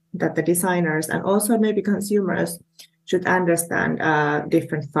is that the designers and also maybe consumers should understand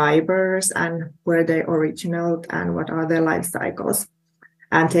different fibers and where they originate and what are their life cycles,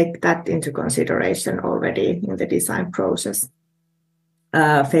 and take that into consideration already in the design process.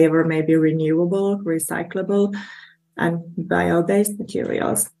 Favor maybe renewable, recyclable, and bio-based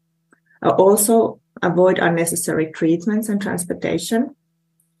materials. Also avoid unnecessary treatments and transportation.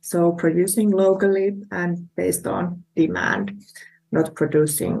 So producing locally and based on demand, not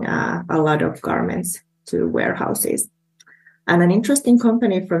producing a lot of garments to warehouses. And an interesting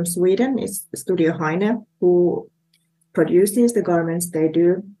company from Sweden is Studio Häme, who produces the garments they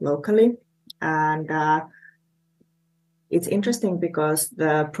do locally. And it's interesting because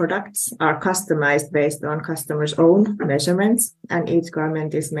the products are customized based on customers' own measurements, and each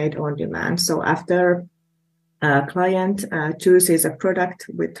garment is made on demand. So after a client chooses a product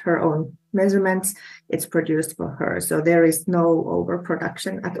with her own measurements, it's produced for her. So there is no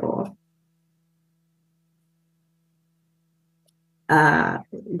overproduction at all.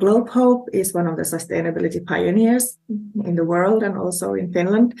 Globe Hope is one of the sustainability pioneers in the world and also in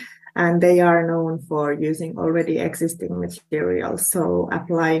Finland, and they are known for using already existing materials, so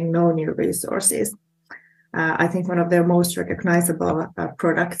applying no new resources. I think one of their most recognizable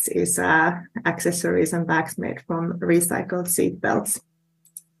products is accessories and bags made from recycled seat belts.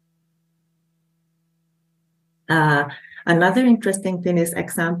 Another interesting Finnish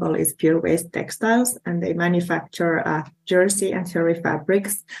example is Pure Waste Textiles, and they manufacture jersey and terry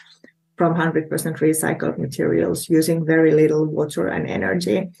fabrics from 100% recycled materials using very little water and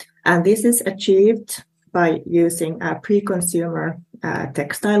energy. And this is achieved by using pre-consumer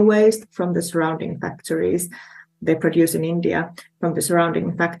textile waste from the surrounding factories. They produce in India from the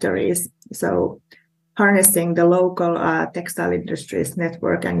surrounding factories. So harnessing the local textile industries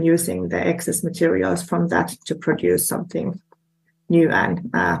network and using the excess materials from that to produce something new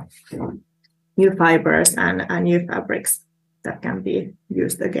and new fibers and new fabrics that can be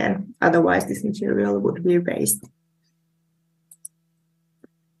used again. Otherwise, this material would be waste.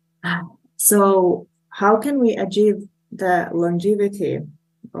 So how can we achieve the longevity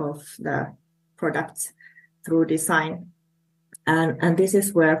of the products through design? And this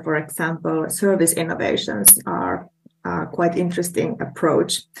is where, for example, service innovations are quite interesting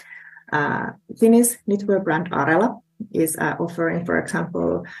approach. Finnish knitwear brand Arela is offering, for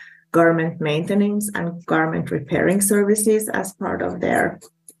example, garment maintenance and garment repairing services as part of their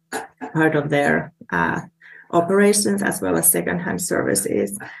operations, as well as second-hand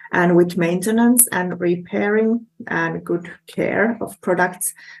services. And with maintenance and repairing and good care of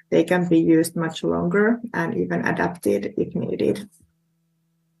products, they can be used much longer and even adapted if needed.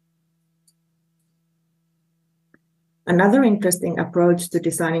 Another interesting approach to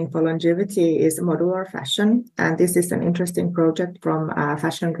designing for longevity is modular fashion. And this is an interesting project from a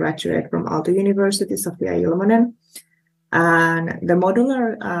fashion graduate from Aalto University, Sofia Ilmonen. And the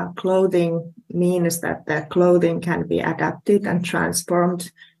modular clothing means that the clothing can be adapted and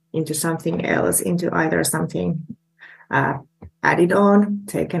transformed into something else, into either something added on,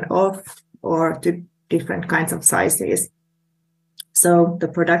 taken off, or to different kinds of sizes. So the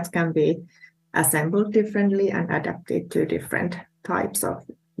products can be assembled differently and adapted to different types of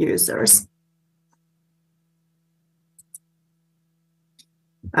users.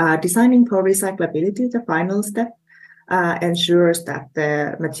 Designing for recyclability, the final step, ensures that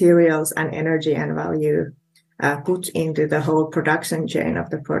the materials and energy and value put into the whole production chain of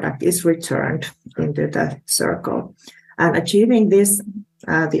the product is returned into the circle. And achieving this,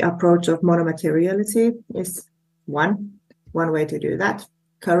 the approach of monomateriality is one way to do that.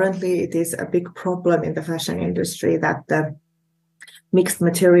 Currently, it is a big problem in the fashion industry that the mixed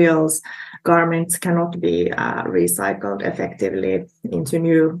materials garments cannot be recycled effectively into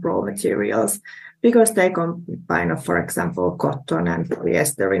new raw materials because they combine, for example, cotton and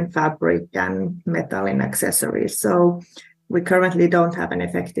polyester in fabric and metal in accessories. So we currently don't have an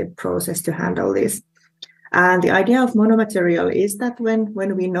effective process to handle this. And the idea of monomaterial is that when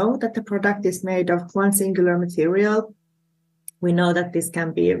we know that the product is made of one singular material, we know that this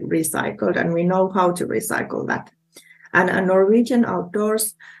can be recycled and we know how to recycle that. And a Norwegian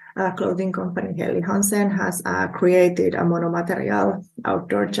outdoors clothing company, Helly Hansen, has created a monomaterial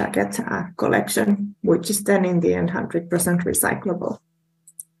outdoor jacket collection, which is then in the end 100% recyclable.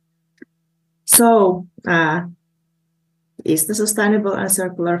 So is the sustainable and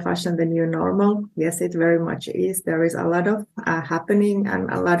circular fashion the new normal? Yes, it very much is. There is a lot of happening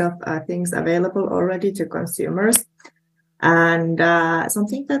and a lot of things available already to consumers. And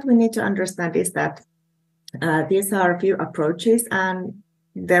something that we need to understand is that these are a few approaches and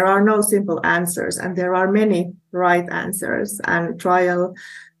there are no simple answers and there are many right answers, and trial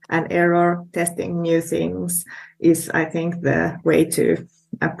and error, testing new things is, I think, the way to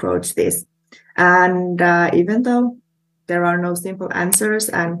approach this. And even though there are no simple answers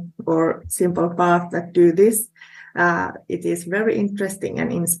or simple paths that do this, it is very interesting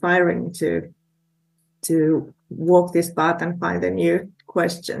and inspiring to walk this path and find the new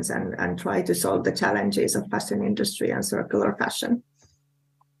questions and try to solve the challenges of fashion industry and circular fashion.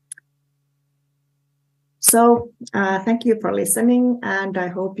 So thank you for listening, and I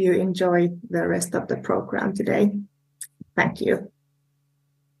hope you enjoy the rest of the program today. Thank you.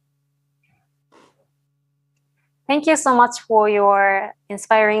 Thank you so much for your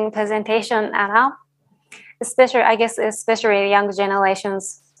inspiring presentation, Anna. Especially young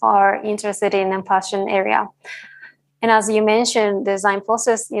generations are interested in the fashion area. And as you mentioned, the design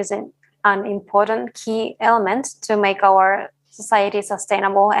process is an important key element to make our society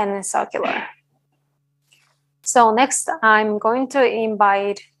sustainable and circular. So next, I'm going to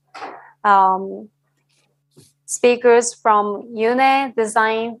invite speakers from Nune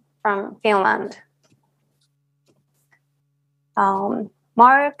Design from Finland.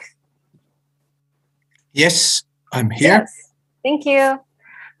 Mark? Yes, I'm here. Yes, thank you.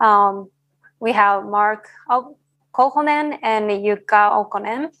 We have Mark Korhonen and Jukka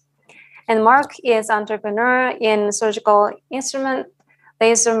Okanen. And Mark is entrepreneur in surgical instrument,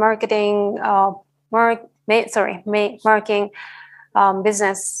 laser marketing, marketing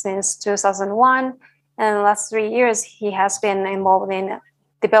business since 2001. And the last 3 years, he has been involved in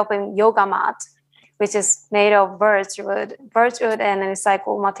developing yoga mat, which is made of birchwood and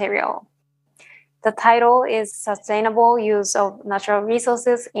recycled material. The title is Sustainable Use of Natural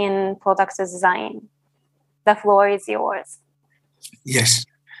Resources in Product Design. The floor is yours. Yes,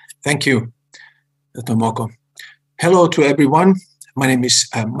 thank you, Tomoko. Hello to everyone. My name is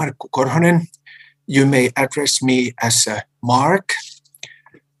Markku Korhonen. You may address me as Mark.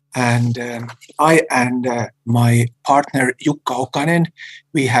 And I and my partner Jukka Okanen,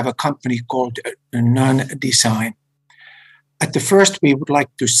 we have a company called Nune Design. At the first, we would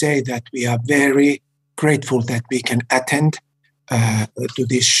like to say that we are very grateful that we can attend to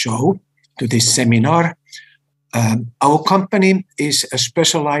this show, to this seminar. Our company is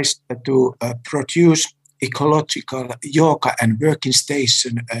specialized to produce ecological yoga and working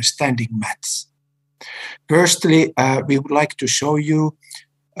station standing mats. Firstly, we would like to show you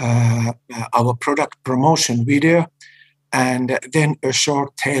our product promotion video and then a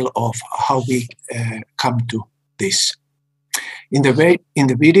short tale of how we come to this. In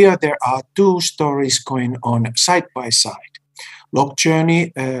the video, there are two stories going on side by side. Log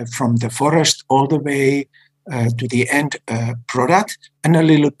journey from the forest all the way to the end product, and a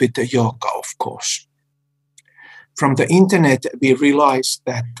little bit of yoga, of course. From the internet, we realized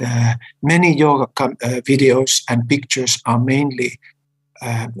that many yoga videos and pictures are mainly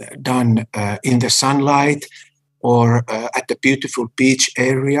done in the sunlight or at the beautiful beach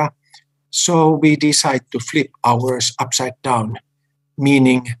area. So we decided to flip ours upside down,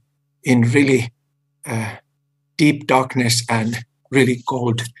 meaning in really deep darkness and really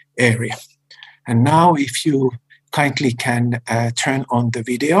cold area. And now if you kindly can turn on the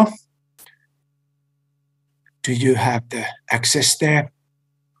video. Do you have the access there?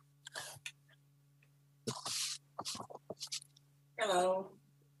 Hello.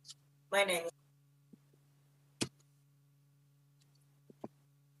 My name is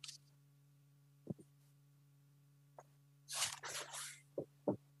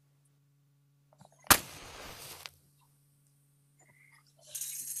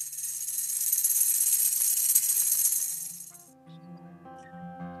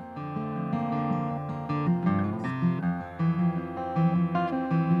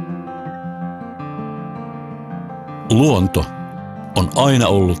Luonto on aina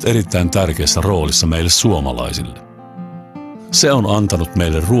ollut erittäin tärkeässä roolissa meille suomalaisille. Se on antanut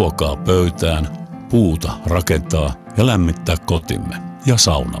meille ruokaa pöytään, puuta rakentaa ja lämmittää kotimme ja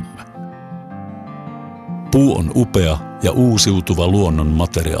saunamme. Puu on upea ja uusiutuva luonnon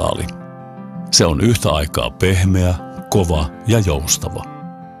materiaali. Se on yhtä aikaa pehmeä, kova ja joustava.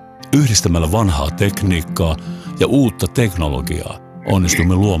 Yhdistämällä vanhaa tekniikkaa ja uutta teknologiaa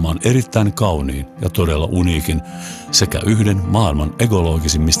onnistumme luomaan erittäin kauniin ja todella uniikin sekä yhden maailman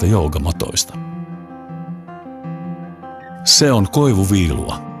ekologisimmista joogamatoista. Se on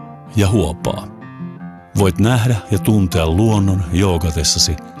koivuviilua ja huopaa. Voit nähdä ja tuntea luonnon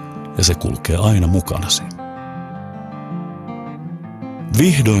joogatessasi ja se kulkee aina mukanasi.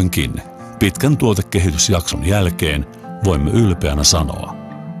 Vihdoinkin pitkän tuotekehitysjakson jälkeen voimme ylpeänä sanoa: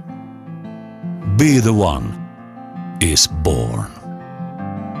 Be the one is born.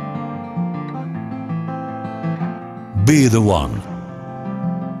 Be the one.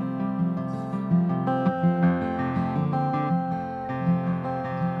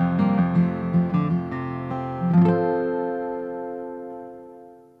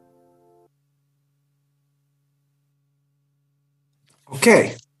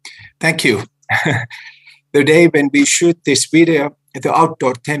 Okay, thank you. The day when we shoot this video, the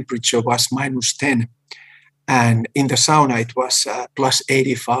outdoor temperature was -10, and in the sauna it was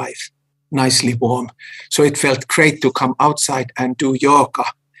 +85, nicely warm. So it felt great to come outside and do yoga.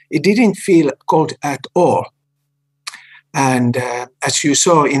 It didn't feel cold at all. And as you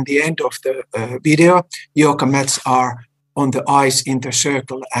saw in the end of the video, yoga mats are on the ice in the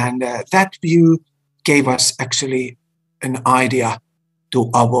circle, and that view gave us actually an idea to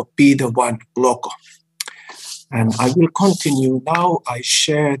our Be the One logo. And I will continue now. I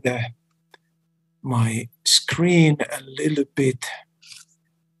share my screen a little bit.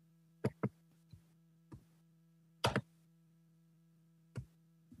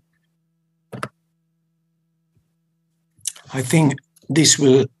 I think this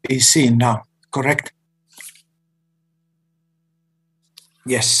will be seen now, correct?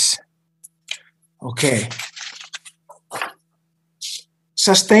 Yes. Okay.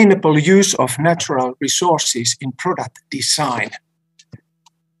 Sustainable use of natural resources in product design.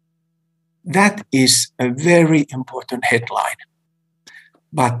 That is a very important headline.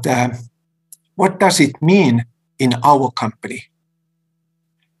 But what does it mean in our company?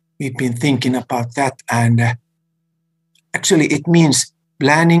 We've been thinking about that, and actually it means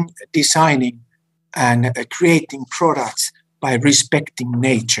planning, designing, and creating products by respecting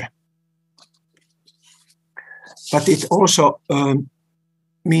nature. But it also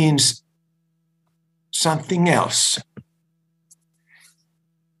means something else.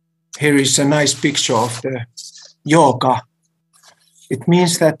 Here is a nice picture of the yoga. It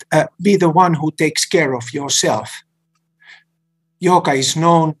means that be the one who takes care of yourself. Yoga is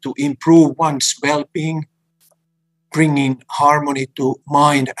known to improve one's well-being, bringing harmony to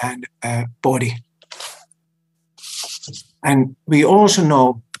mind and body. And we also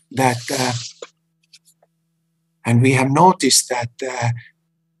know that, and we have noticed that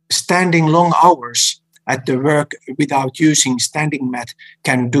standing long hours at the work without using standing mat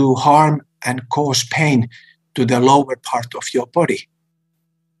can do harm and cause pain to the lower part of your body.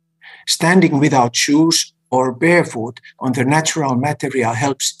 Standing without shoes or barefoot on the natural material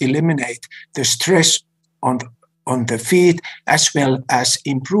helps eliminate the stress on the feet, as well as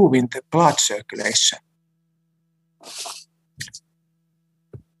improving the blood circulation.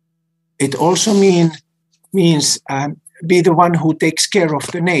 It also means be the one who takes care of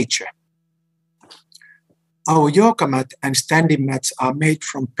the nature. Our yoga mat and standing mats are made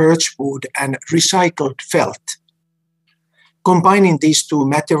from birch wood and recycled felt. Combining these two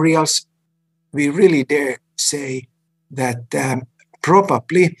materials, we really dare say that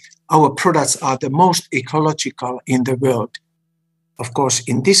probably our products are the most ecological in the world, of course,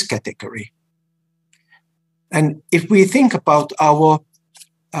 in this category. And if we think about our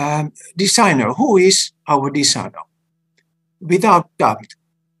designer, who is our designer? Without doubt,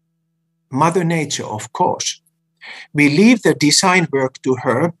 Mother Nature, of course. We leave the design work to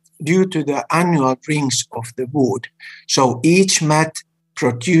her due to the annual rings of the wood. So each mat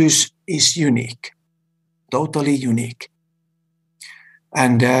produced is unique, totally unique.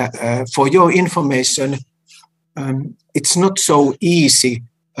 And for your information, it's not so easy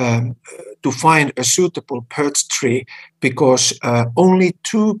to find a suitable perch tree because only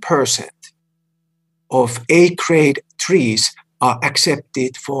 2% of A-grade trees are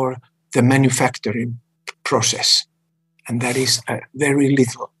accepted for the manufacturing process. And that is very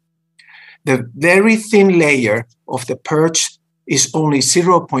little. The very thin layer of the perch is only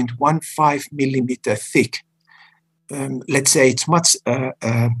 0.15 millimeter thick. Let's say it's much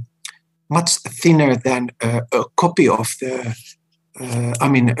thinner than a copy of the,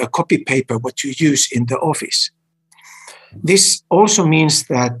 a copy paper what you use in the office. This also means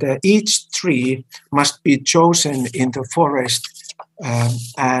that each tree must be chosen in the forest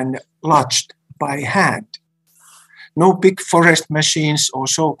and lodged by hand. No big forest machines or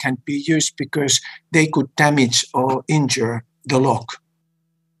so can be used because they could damage or injure the log.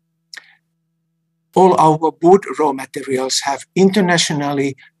 All our wood raw materials have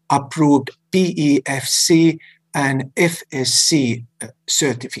internationally approved PEFC and FSC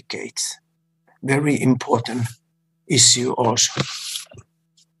certificates. Very important issue also.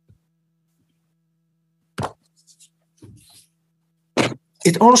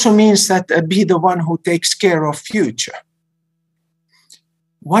 It also means that be the one who takes care of future.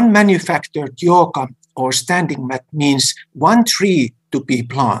 One manufactured yoga or standing mat means one tree to be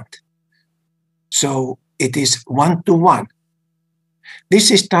planted. So it is 1-to-1.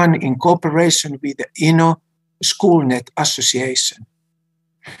 This is done in cooperation with the Ino SchoolNet Association.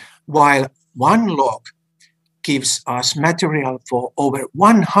 While one log gives us material for over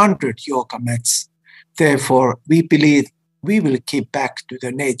 100 yoga mats, therefore we believe we will give back to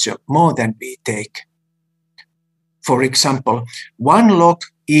the nature more than we take. For example, one log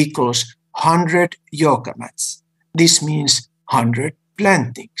equals 100 yoga mats. This means 100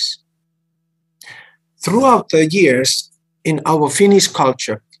 plantings. Throughout the years, in our Finnish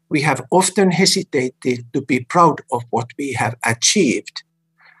culture, we have often hesitated to be proud of what we have achieved.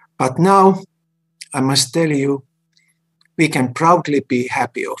 But now, I must tell you, we can proudly be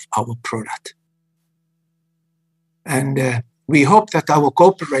happy of our product. And we hope that our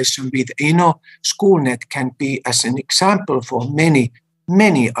cooperation with Ino SchoolNet can be as an example for many,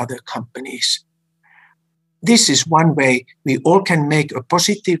 many other companies. This is one way we all can make a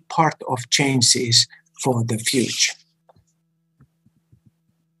positive part of changes for the future.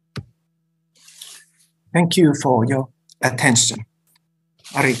 Thank you for your attention.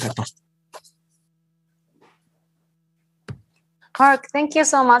 Arigato. Mark, thank you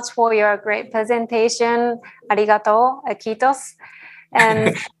so much for your great presentation. Arigato, kitos.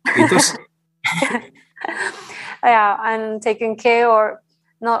 And Kitos. yeah, and taking care of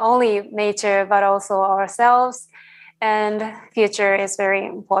not only nature but also ourselves. And future is very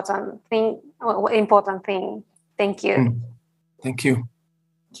important thing. Thank you. Thank you.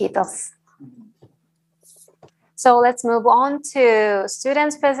 Kitos. So let's move on to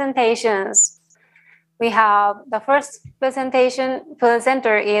students' presentations. We have the first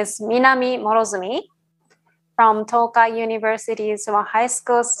presenter is Minami Morozumi from Tokai University, Suwa High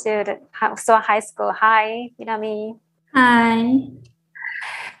School student. Suwa High School. Hi, Minami. Hi.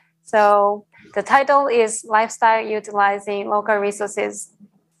 So the title is Lifestyle Utilizing Local Resources.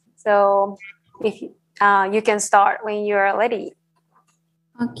 So if you can start when you are ready.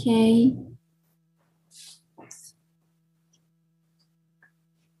 Okay.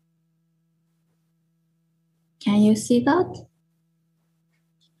 Can you see that?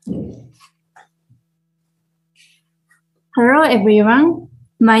 Hello everyone.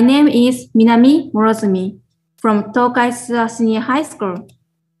 My name is Minami Morozumi from Tokai Suwa Senior High School.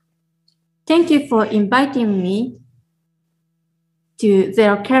 Thank you for inviting me to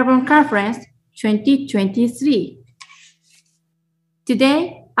the Carbon Conference 2023.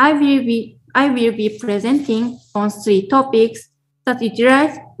 Today, I will be presenting on 3 topics that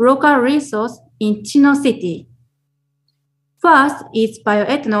utilize local resources in Chino City. First is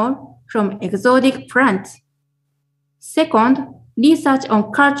bioethanol from exotic plants. Second, research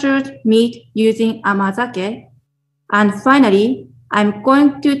on cultured meat using amazake. And finally, I'm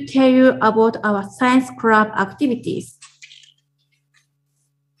going to tell you about our science club activities.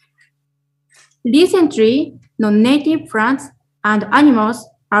 Recently, non-native plants and animals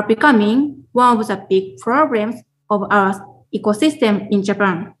are becoming one of the big problems of our ecosystem in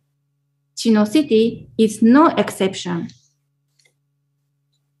Japan. Chino City is no exception.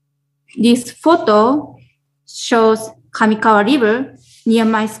 This photo shows Kamikawa River near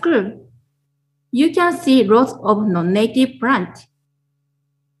my school. You can see lots of non-native plants.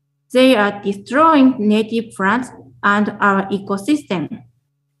 They are destroying native plants and our ecosystem.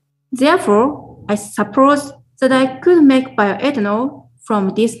 Therefore, I suppose that I could make bioethanol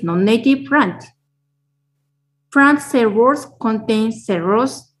from this non-native plant. Plant cellulose contains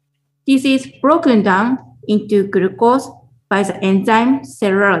cellulose. This is broken down into glucose by the enzyme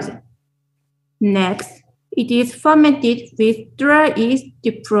cellulose. Next, it is fermented with dry yeast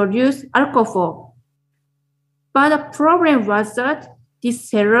to produce alcohol. But the problem was that this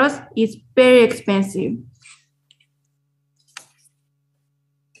cellulose is very expensive.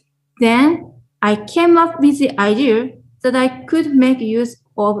 Then I came up with the idea that I could make use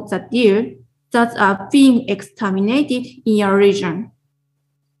of the deer that are being exterminated in our region.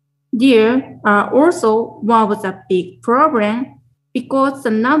 Deer are also one of the big problems because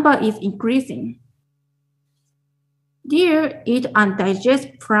the number is increasing. Deer eat and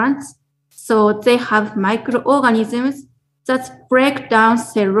digest plants, so they have microorganisms that break down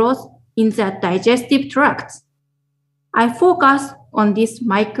cellulose in their digestive tracts. I focus on this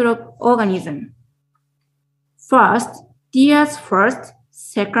microorganism. First, deer's first,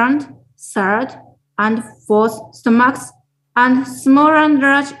 second, third, and fourth stomachs and small and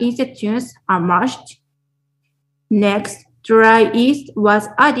large intestines are mashed. Next, dry yeast was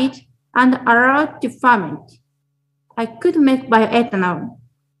added and allowed to ferment. I could make bioethanol.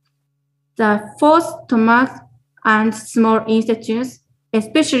 The fourth stomach and small intestines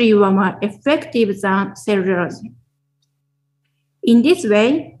especially were more effective than cellulose. In this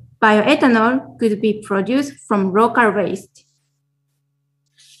way, bioethanol could be produced from local waste.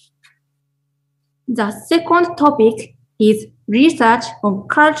 The second topic is research on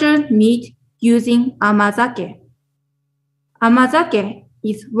cultured meat using amazake. Amazake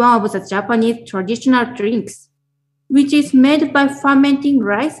is one of the Japanese traditional drinks, which is made by fermenting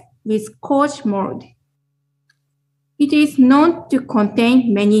rice with coach mold. It is known to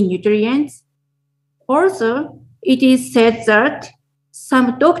contain many nutrients. Also, it is said that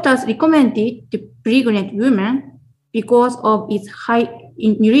some doctors recommend it to pregnant women because of its high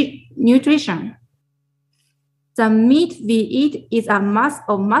nutrition. The meat we eat is a mass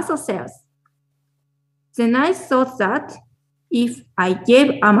of muscle cells. Then I thought that if I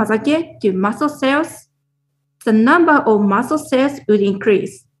gave amazake to muscle cells, the number of muscle cells would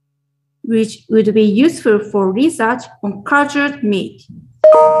increase, which would be useful for research on cultured meat.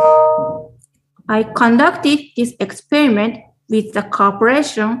 I conducted this experiment with the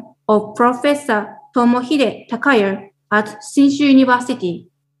cooperation of Professor Tomohide Takayo at Shinshu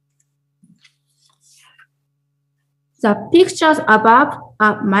University. The pictures above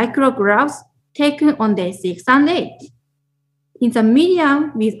are micrographs taken on day 6 and 8. In the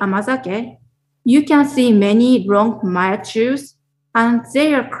medium with amazake, you can see many long myotubes and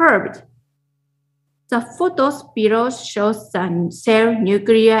they are curved. The photos below show the cell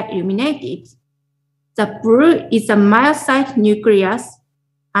nuclei illuminated. The blue is a myocyte nucleus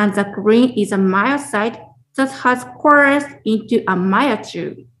and the green is a myocyte that has coalesced into a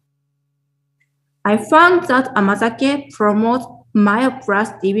myotube. I found that amazake promotes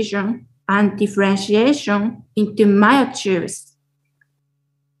myoblast division and differentiation into myotubes.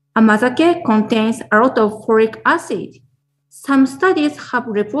 Amazake contains a lot of folic acid. Some studies have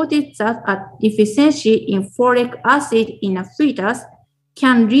reported that a deficiency in folic acid in a fetus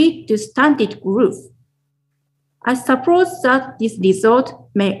can lead to stunted growth. I suppose that this result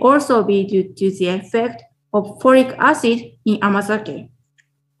may also be due to the effect of folic acid in amazake.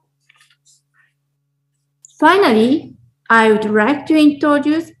 Finally, I would like to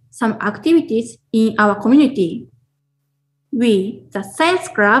introduce some activities in our community. We, the Science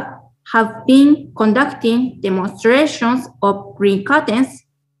Club, have been conducting demonstrations of green curtains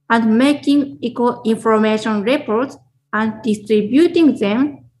and making eco-information reports and distributing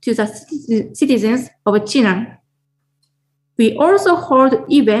them to the citizens of China. We also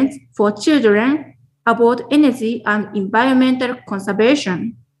hold events for children about energy and environmental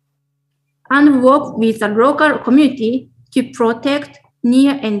conservation and work with the local community to protect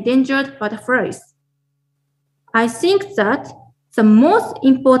near endangered butterflies. I think that the most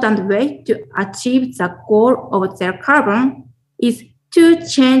important way to achieve the goal of zero carbon is to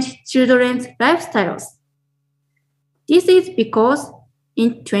change children's lifestyles. This is because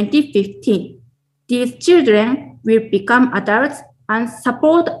in 2050, these children will become adults and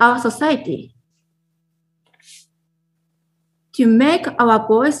support our society. To make our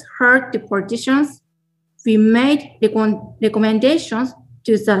voice heard to politicians, we made recommendations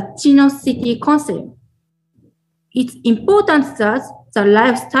to the Chino City Council. It's important that the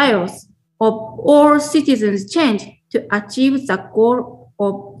lifestyles of all citizens change to achieve the goal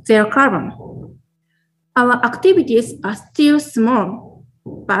of zero carbon. Our activities are still small,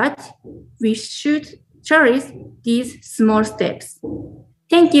 but we should cherish these small steps.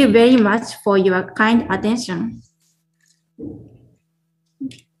 Thank you very much for your kind attention.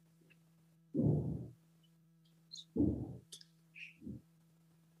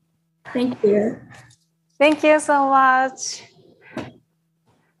 Thank you. Thank you so much.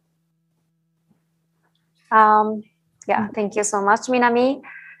 Thank you so much, Minami.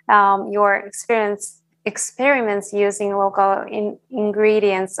 Your experiments using local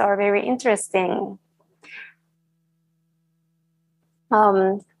ingredients are very interesting.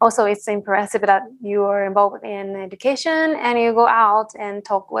 Also, it's impressive that you are involved in education and you go out and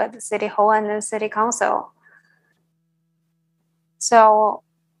talk with the City Hall and the City Council. So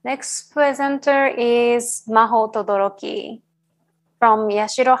next presenter is Maho Todoroki from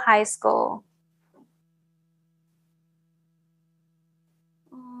Yashiro High School.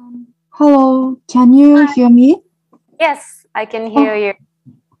 Hello, can you hear me? Yes, I can hear you.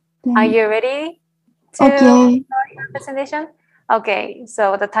 Are you ready to start your presentation? Okay,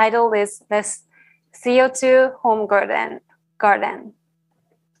 so the title is this CO2 Home Garden.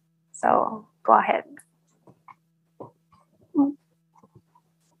 So go ahead.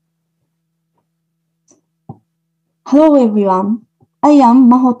 Hello everyone, I am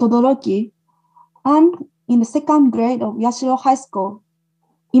Maho Todoroki. I'm in the second grade of Yashiro High School.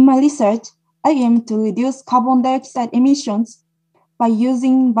 In my research, I aim to reduce carbon dioxide emissions by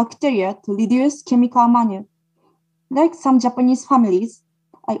using bacteria to reduce chemical manure. Like some Japanese families,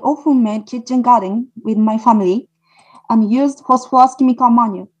 I often made kitchen garden with my family and used phosphorus chemical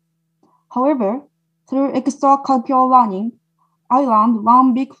manure. However, through extracurricular learning, I learned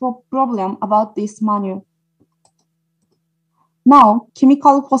one big problem about this manure. Now,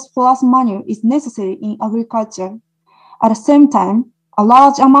 chemical phosphorus manure is necessary in agriculture. At the same time, a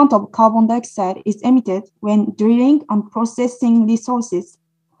large amount of carbon dioxide is emitted when drilling and processing resources.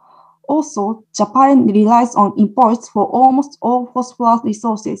 Also, Japan relies on imports for almost all phosphorus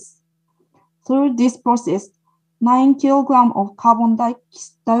resources. Through this process, 9 kilograms of carbon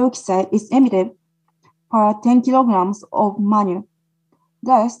dioxide is emitted per 10 kilograms of manure.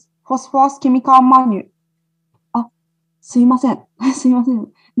 Thus, phosphorus chemical manure. すいません。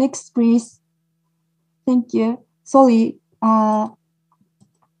Next, please. Thank you. Sorry.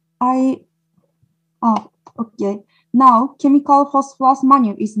 Okay. Now, chemical phosphorus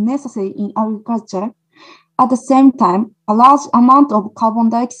manure is necessary in agriculture. At the same time, a large amount of carbon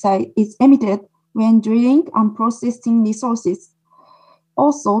dioxide is emitted when drilling and processing resources.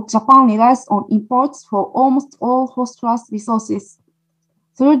 Also, Japan relies on imports for almost all phosphorus resources.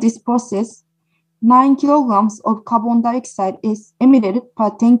 Through this process, 9 kilograms of carbon dioxide is emitted per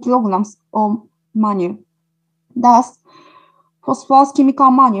 10 kilograms of manure. Thus, phosphorus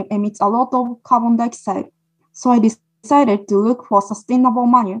chemical manure emits a lot of carbon dioxide, so I decided to look for sustainable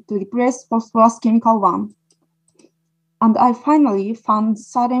manure to replace phosphorus chemical one. And I finally found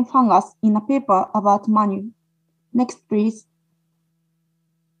certain fungus in a paper about manure. Next, please.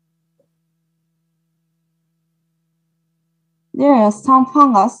 There are some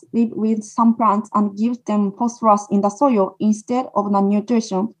fungus live with some plants and give them phosphorus in the soil instead of the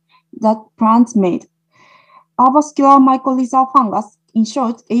nutrition that plants made. Avascular mycorrhizal fungus, in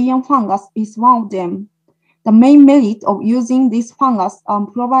short, AN fungus, is one of them. The main merit of using this fungus is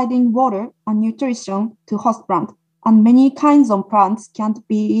providing water and nutrition to host plant, and many kinds of plants can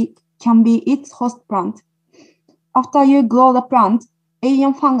be its host plant. After you grow the plant,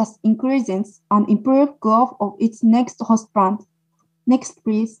 AN fungus increases and improves growth of its next host plant. Next,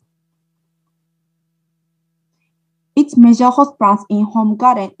 please. Its major host plants in home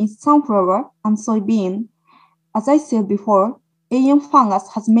garden is sunflower and soybean. As I said before, AN fungus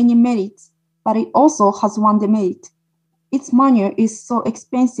has many merits, but it also has one demerit. Its manure is so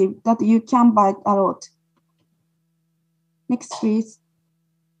expensive that you can buy it a lot. Next, please.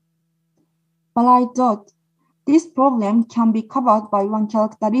 But I thought this problem can be covered by one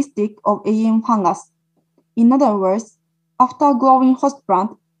characteristic of AN fungus. In other words, after growing host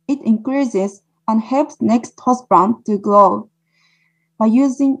plant, it increases and helps next host plant to grow. By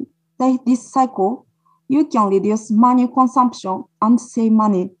using this cycle, you can reduce manure consumption and save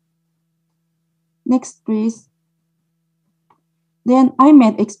money. Next, please. Then I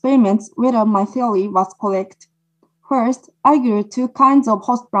made experiments whether my theory was correct. First, I grew 2 kinds of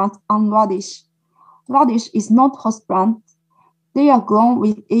host plants and radish. Radish is not host plant. They are grown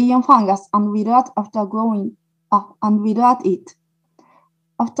with AN fungus and without it.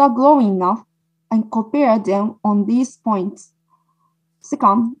 After growing enough, I compared them on these points.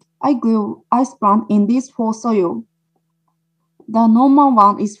 Second, I grew ice plant in this 4 soil. The normal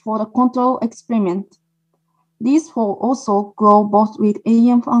one is for the control experiment. These 4 also grow both with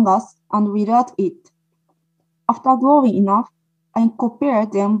AN fungus and without it. After growing enough, I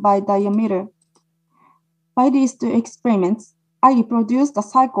compared them by diameter. By these 2 experiments, I reproduced the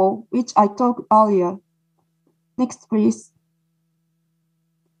cycle which I talked earlier. Next, please.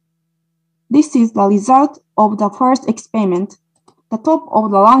 This is the result of the first experiment. The top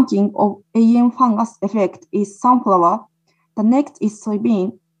of the ranking of AM fungus effect is sunflower, the next is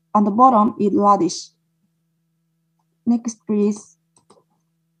soybean, and the bottom is radish. Next, please.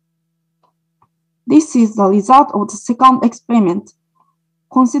 This is the result of the second experiment.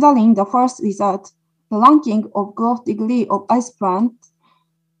 Considering the first result, the ranking of growth degree of ice plant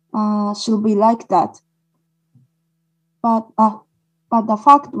should be like that. But the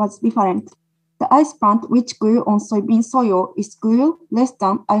fact was different. The ice plant which grew on soybean soil is grew less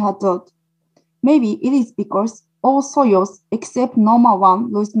than I had thought. Maybe it is because all soils except normal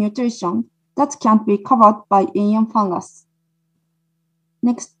one lose nutrition that can't be covered by AM fungus.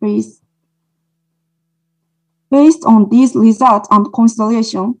 Next, please. Based on these results and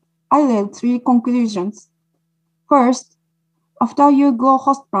consideration, I read 3 conclusions. First, after you grow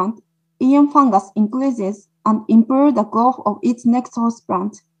host plant, AM fungus increases and improves the growth of its next host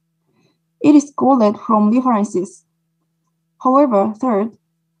plant. It is called from references. However, third,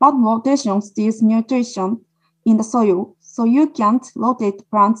 bad rotation steals nutrition in the soil, so you can't rotate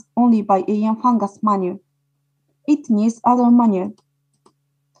plants only by AM fungus manure. It needs other manure.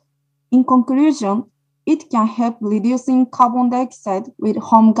 In conclusion, it can help reducing carbon dioxide with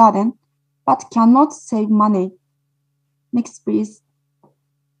home garden, but cannot save money. Next, please.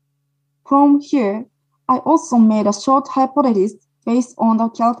 From here, I also made a short hypothesis based on the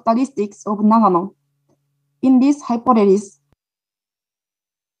characteristics of Nagano. In this hypothesis,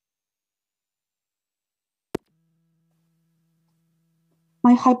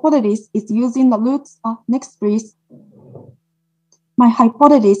 my hypothesis is using the roots of next, please. My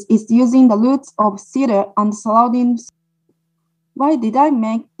hypothesis is using the roots of cedar and surroundings. Why did I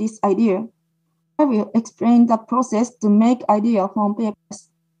make this idea? I will explain the process to make idea from papers.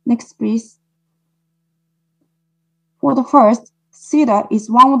 Next, please. For the first, cedar is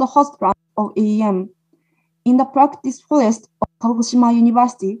one of the host plants of AM. In the practice forest of Kagoshima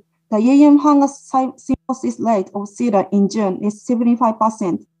University, the AM fungus symbiosis rate of cedar in June is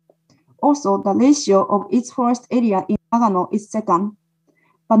 75%. Also, the ratio of its forest area in Nagano is second,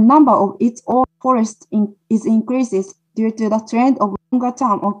 but number of its old forest is increases due to the trend of longer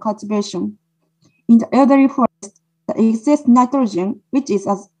term of cultivation. In the elderly forest, the excess nitrogen, which is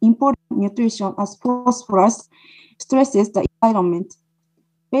as important nutrition as phosphorus, stresses the environment.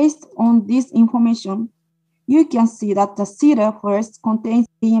 Based on this information, you can see that the cedar forest contains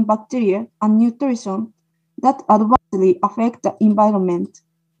AM bacteria and nutrition that adversely affect the environment.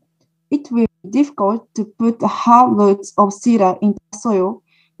 It will be difficult to put the hard roots of cedar into the soil,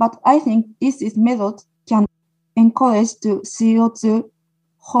 but I think this method can encourage to CO2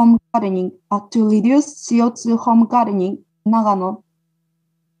 home gardening to reduce CO2 home gardening in Nagano.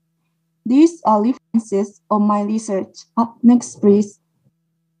 These are references of my research. Next, please.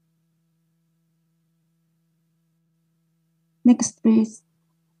 Next, please.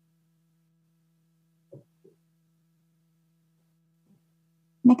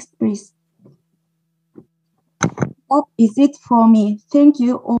 Next, please. That is it for me. Thank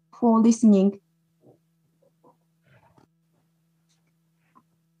you all for listening.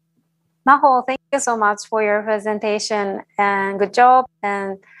 Maho, thank you so much for your presentation and good job.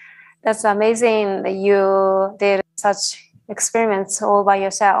 And that's amazing that you did such experiments all by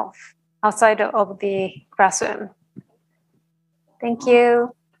yourself outside of the classroom. Thank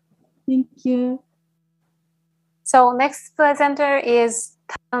you. Thank you. So next presenter is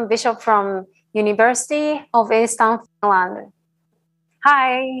Tan Bishop from University of Eastern Finland.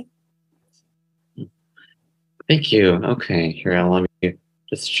 Hi. Thank you. Okay, here, let me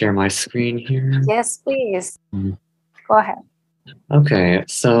just share my screen here. Yes, please. Go ahead. Okay,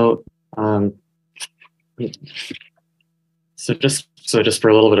 so just for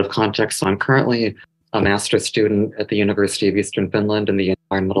a little bit of context, so I'm currently a master's student at the University of Eastern Finland in the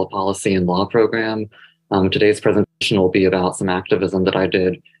Environmental Policy and Law program. Today's presentation will be about some activism that I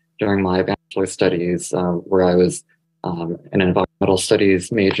did during my bachelor's studies, where I was an environmental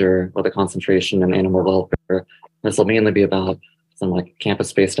studies major with a concentration in animal welfare. This will mainly be about some like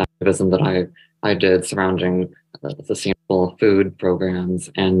campus-based activism that I did surrounding sustainable food programs,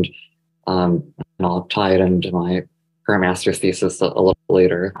 and I'll tie it into my current master's thesis a little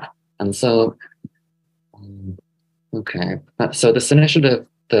later. And so, okay, so this initiative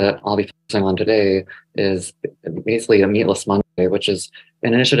that I'll be focusing on today is basically a Meatless Monday, which is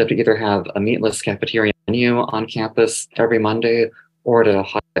an initiative to either have a meatless cafeteria menu on campus every Monday or to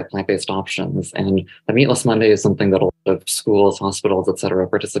highlight plant-based options. And the Meatless Monday is something that a lot of schools, hospitals, etc.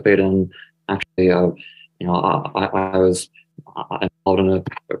 participate in. Actually, I was involved in a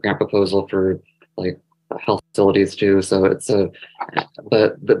grant proposal for like health facilities too. So it's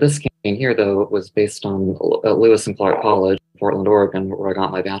but this campaign here though was based on Lewis and Clark College, Portland, Oregon, where I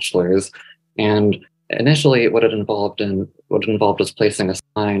got my bachelor's. And initially, what it involved was placing a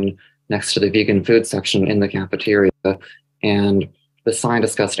sign next to the vegan food section in the cafeteria, and the sign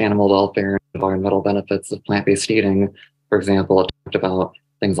discussed animal welfare and environmental benefits of plant-based eating. For example, it talked about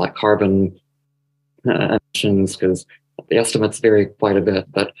things like carbon emissions, because the estimates vary quite a bit,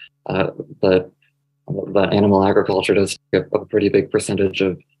 but animal agriculture does take a pretty big percentage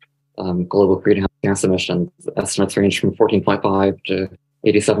of global greenhouse gas emissions. Estimates range from 14.5 to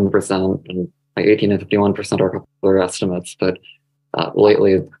 87%, and like 18 and 51% are a couple other estimates, but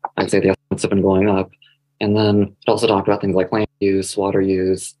lately I'd say the estimates have been going up. And then it also talked about things like land use, water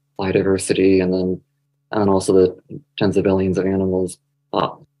use, biodiversity, and then also the tens of billions of animals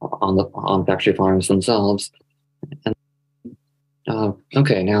on factory farms themselves. And,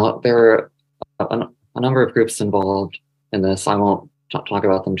 okay, now there are a number of groups involved in this. I won't talk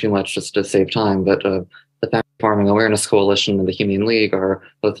about them too much just to save time, but the Factory Farming Awareness Coalition and the Humane League are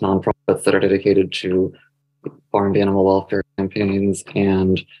both nonprofits that are dedicated to farm animal welfare campaigns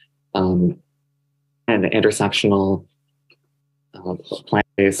and intersectional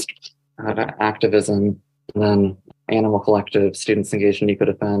plant-based activism. And then Animal Collective, Students Engaged in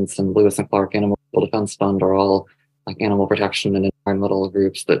Eco-Defense, and Lewis and Clark Animal Defense Fund are all like animal protection and environmental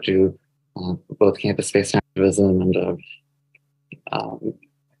groups that do both campus-based activism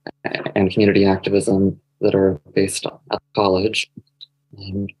and community activism that are based at the college.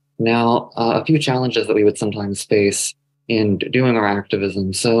 Now, a few challenges that we would sometimes face in doing our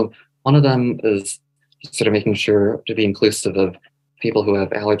activism. So one of them is sort of making sure to be inclusive of people who have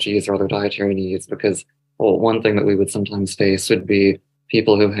allergies or other dietary needs, because one thing that we would sometimes face would be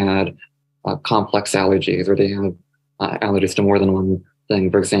people who had complex allergies, or they have allergies to more than one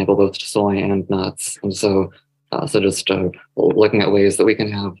thing, for example, both to soy and nuts. And so just looking at ways that we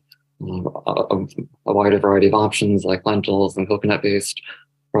can have a wider variety of options like lentils and coconut-based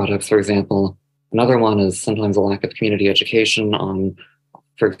products, for example. Another one is sometimes a lack of community education on,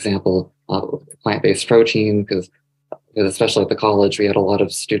 for example, plant-based protein, because especially at the college, we had a lot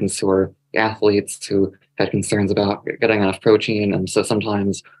of students who were athletes who had concerns about getting enough protein. And so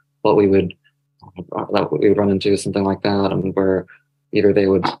sometimes what we would run into something like that, and where either they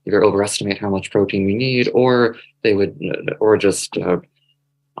would overestimate how much protein we need, or they would, or just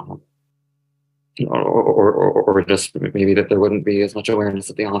maybe that there wouldn't be as much awareness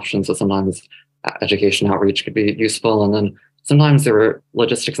of the options. So sometimes education outreach could be useful. And then sometimes there were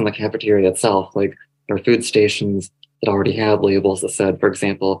logistics in the cafeteria itself, like there were food stations that already had labels that said, for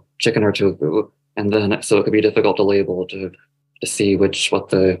example, chicken or tofu. And then, so it could be difficult to label to see what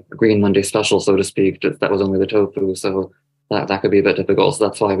the Green Monday special, so to speak, that was only the tofu. So that could be a bit difficult. So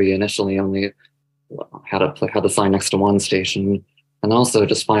that's why we initially only had the sign next to one station. And also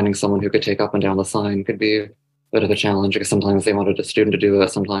just finding someone who could take up and down the sign could be a bit of a challenge, because sometimes they wanted a student to do it,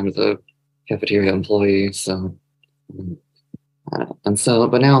 sometimes a cafeteria employee. So,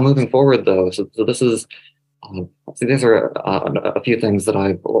 but now moving forward though, so this is, these are a few things that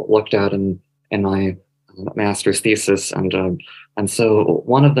I've looked at in my master's thesis. And so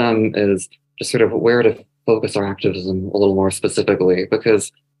one of them is just sort of where to focus our activism a little more specifically,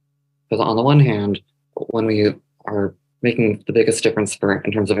 because on the one hand, when we are making the biggest difference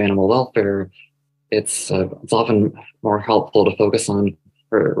in terms of animal welfare, it's often more helpful to focus on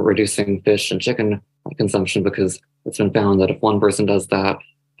reducing fish and chicken consumption, because it's been found that if one person does that,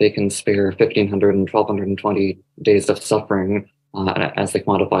 they can spare 1,500 and 1,220 days of suffering as they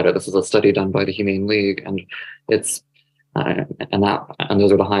quantified it. This is a study done by the Humane League, and it's and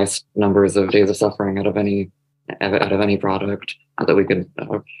those are the highest numbers of days of suffering out of any product that we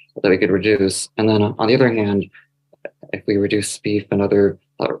could reduce. And then on the other hand, if we reduce beef and other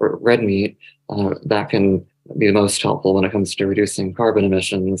red meat, that can be the most helpful when it comes to reducing carbon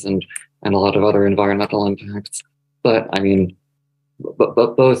emissions and a lot of other environmental impacts. But I mean,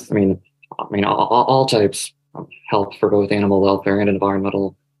 both. All types help for both animal welfare and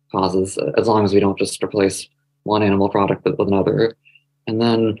environmental causes, as long as we don't just replace one animal product with another. And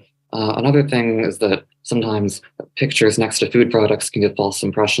then another thing is that sometimes pictures next to food products can give false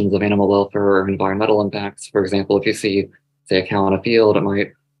impressions of animal welfare or environmental impacts. For example, if you see, say, a cow in a field, it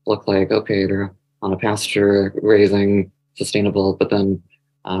might look like, okay, they're on a pasture, grazing, sustainable, but then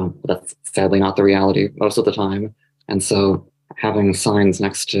that's sadly not the reality most of the time. And so having signs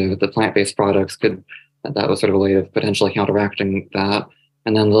next to the plant-based products that was sort of a way of potentially counteracting that.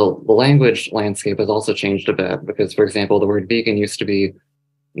 And then the language landscape has also changed a bit, because, for example, the word vegan used to be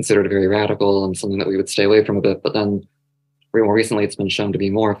considered very radical and something that we would stay away from a bit, but then more recently it's been shown to be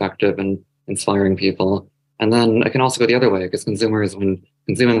more effective in inspiring people. And then it can also go the other way, because consumers, when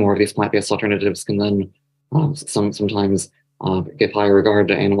consuming more of these plant-based alternatives, can then sometimes give higher regard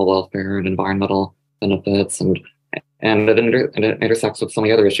to animal welfare and environmental benefits, and it intersects with so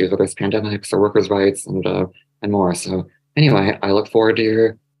many other issues, whether it's pandemics or workers' rights and more. So anyway, I look forward to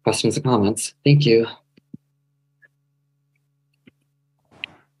your questions and comments. Thank you.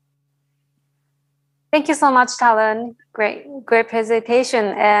 Thank you so much, Talon. Great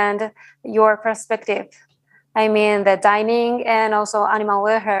presentation and your perspective. I mean, the dining and also animal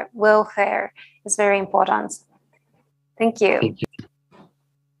welfare is very important. Thank you. Thank you.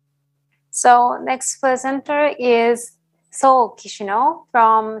 So next presenter is So Kishino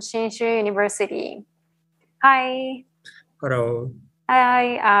from Shinshu University. Hi. Hello.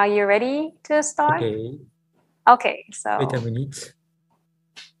 Hi, are you ready to start? Okay. Okay, so. Wait a minute.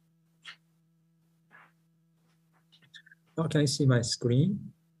 Oh, can I see my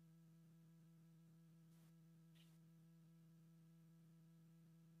screen?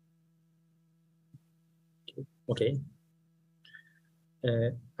 Okay.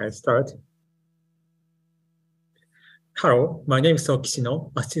 I'll start. Hello, my name is So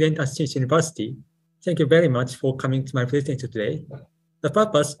Kishino, a student at Shinshu University. Thank you very much for coming to my presentation today. The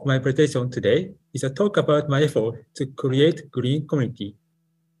purpose of my presentation today is to talk about my effort to create green community.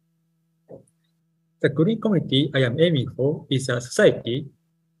 The green community I am aiming for is a society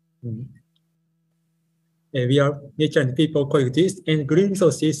where nature and people coexist and green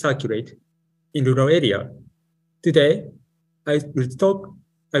resources circulate in rural area. Today, I'd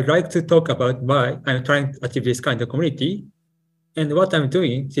like to talk about why I'm trying to achieve this kind of community and what I'm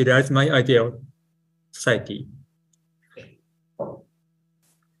doing to realize my ideal society.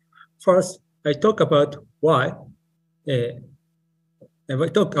 First, I talk about why. I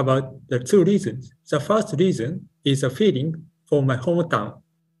talk about the two reasons. The first reason is a feeling for my hometown.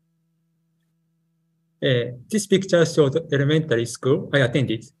 This picture shows the elementary school I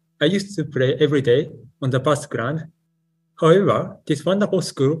attended. I used to play every day on the bus ground. However, this wonderful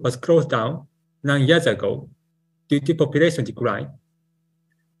school was closed down 9 years ago due to population decline.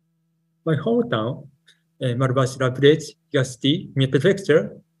 My hometown, Marubashira village, Yashiro,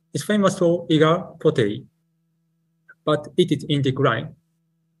 Prefectural, is famous for eager pottery, but it is in decline.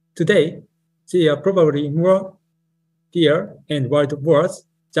 Today, there are probably more deer and wild boars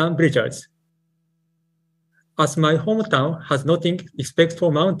than villagers. As my hometown has nothing except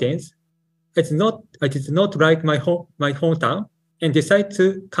for mountains, I did not like my hometown and decided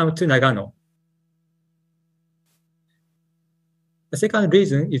to come to Nagano. The second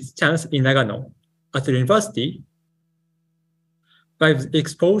reason is chance in Nagano. At the university, I was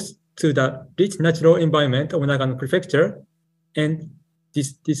exposed to the rich natural environment of Nagano Prefecture and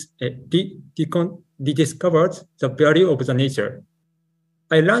discovered the value of the nature.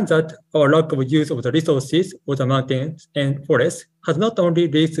 I learned that our lack of use of the resources of the mountains and forests has not only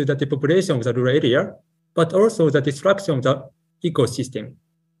led to the depopulation of the rural area, but also the destruction of the ecosystem.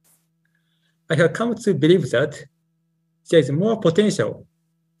 I have come to believe that there is more potential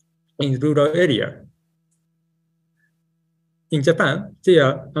in rural area. In Japan, there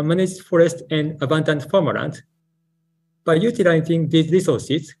are unmanaged forests and abundant farmland. By utilizing these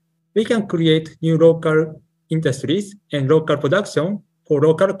resources, we can create new local industries and local production for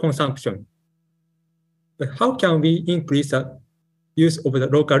local consumption. But how can we increase the use of the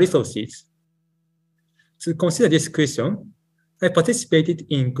local resources? To consider this question, I participated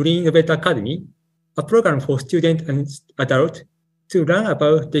in Green Innovator Academy, a program for students and adults to learn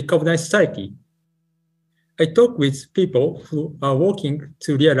about decarbonized society. I talk with people who are working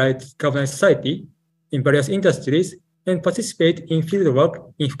to realize decarbonized society in various industries and participate in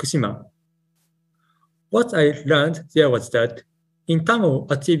fieldwork in Fukushima. What I learned there was that in terms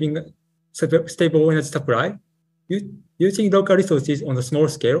of achieving stable energy supply, using local resources on a small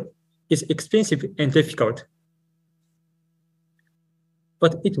scale is expensive and difficult.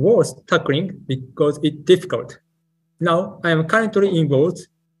 But it was tackling because it's difficult. Now I am currently involved in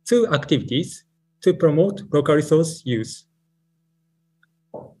 2 activities to promote local resource use.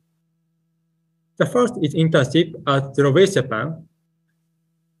 The first is internship at Zero Waste Japan,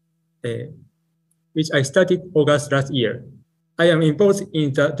 which I started August last year. I am involved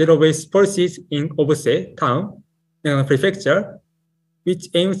in the zero waste policies in Obose town and prefecture, which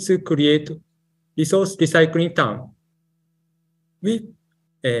aims to create resource recycling town. We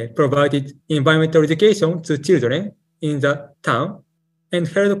provided environmental education to children in the town and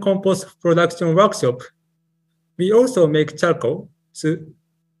held compost production workshop. We also make charcoal to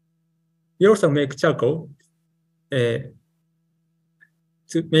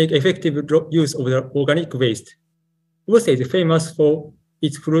make effective use of the organic waste. Obose is famous for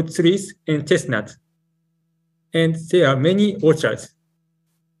its fruit trees and chestnuts. And there are many orchards,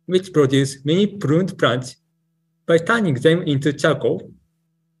 which produce many pruned plants. By turning them into charcoal,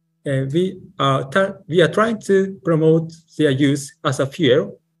 we are trying to promote their use as a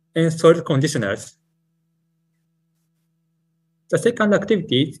fuel and soil conditioners. The second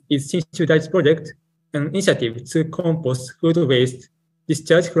activity is Shinshu project, an initiative to compost food waste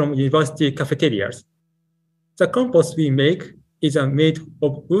discharged from university cafeterias. The compost we make is made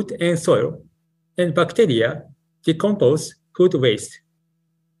of wood and soil, and bacteria decompose food waste.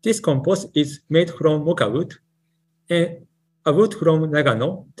 This compost is made from mocha wood, and a wood from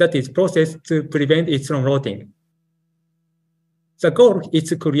Nagano that is processed to prevent it from rotting. The goal is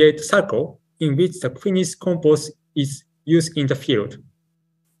to create a circle in which the finished compost is used in the field.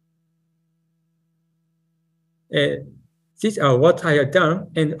 These are what I have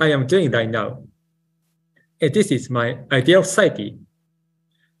done and I am doing right now. This is my ideal society.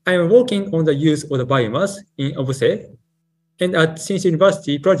 I am working on the use of the biomass in Obuse, and at Shinshu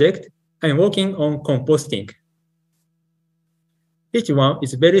University project, I am working on composting. Each one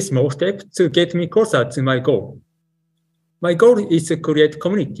is a very small step to get me closer to my goal. My goal is to create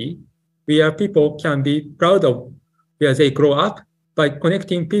community where people can be proud of where they grow up by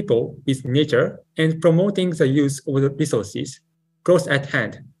connecting people with nature and promoting the use of the resources close at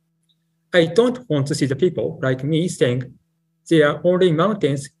hand. I don't want to see the people like me saying there are only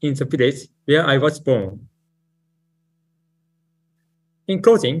mountains in the village where I was born. In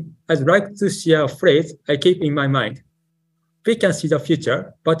closing, I'd like to share a phrase I keep in my mind. We can see the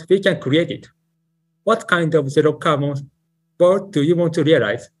future, but we can create it. What kind of zero carbon world do you want to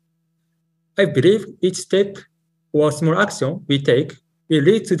realize? I believe each step or small action we take will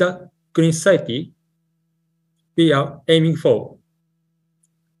lead to the green society we are aiming for.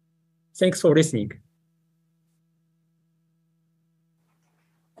 Thanks for listening.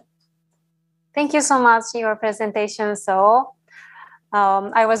 Thank you so much for your presentation. So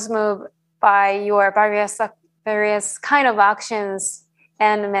I was moved by your various kind of actions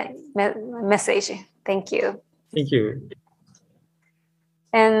and message. Thank you. Thank you.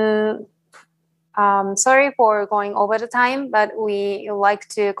 And sorry for going over the time, but we like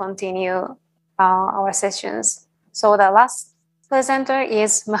to continue our sessions. So the last presenter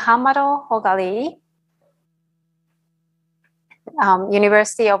is Muhammadu Hogali,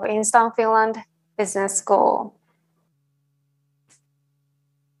 University of Eastern Finland Business School.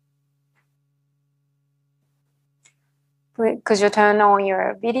 Could you turn on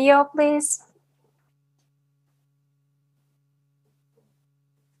your video, please?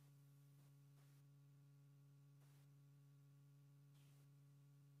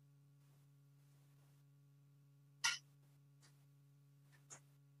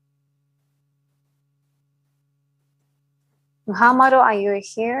 Muhammadu, are you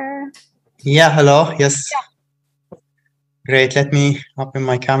here? Yeah, hello. Yes. Yeah. Great. Let me open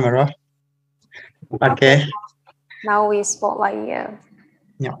my camera. Okay. Now we spotlight you.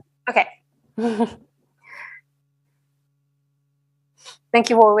 Yeah. Okay. Thank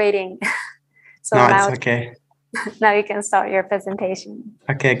you for waiting. So no, now, it's okay. Now you can start your presentation.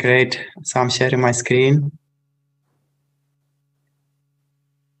 Okay, great. So I'm sharing my screen.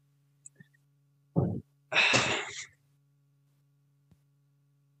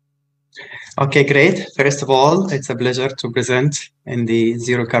 Okay, great. First of all, it's a pleasure to present in the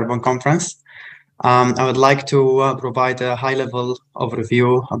Zero Carbon Conference. I would like to provide a high-level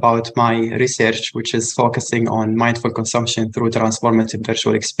overview about my research, which is focusing on mindful consumption through transformative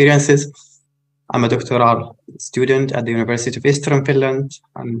virtual experiences. I'm a doctoral student at the University of Eastern Finland.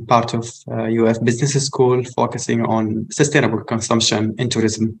 I'm part of UF Business School, focusing on sustainable consumption in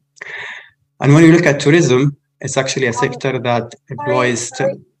tourism. And when you look at tourism, it's actually a sector that employs...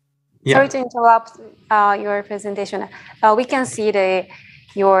 Sorry to interrupt your presentation. We can see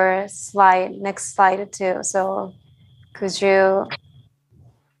your slide, next slide too. So could you,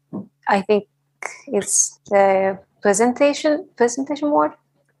 I think it's the presentation mode.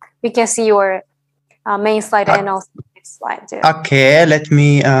 We can see your main slide and also next slide too. Okay, let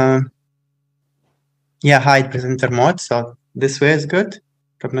me, hide presenter mode. So this way is good.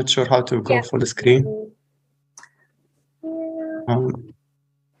 I'm not sure how to go for the screen.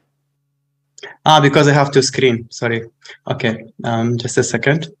 Because I have to screen, sorry. Okay, just a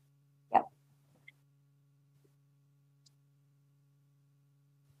second. Yep.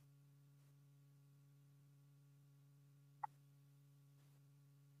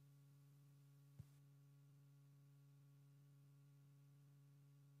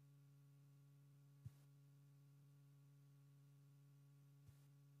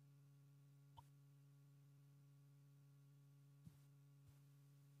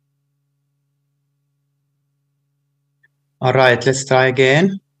 All right, let's try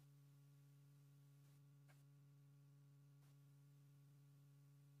again.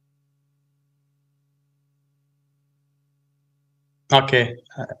 Okay,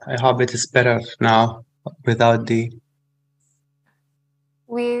 I hope it is better now without the...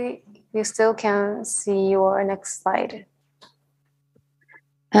 We still can see your next slide.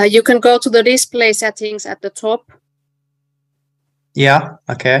 You can go to the display settings at the top. Yeah,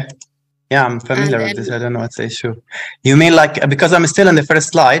 okay. Yeah, I'm familiar with this. I don't know what's the issue. You mean like, because I'm still in the first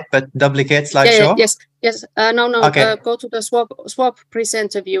slide, but duplicate slideshow? Yes. No. Okay. Go to the swap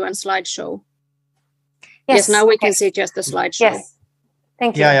presenter view and slideshow. Yes, now we can see just the slideshow. Yes.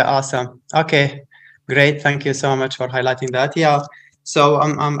 Thank you. Yeah, awesome. Okay, great. Thank you so much for highlighting that. Yeah. So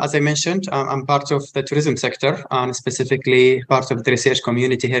as I mentioned, I'm part of the tourism sector and specifically part of the research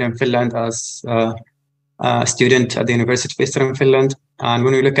community here in Finland as a student at the University of Eastern Finland. And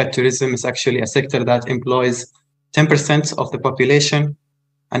when we look at tourism, it's actually a sector that employs 10% of the population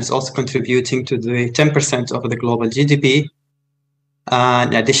and is also contributing to the 10% of the global GDP.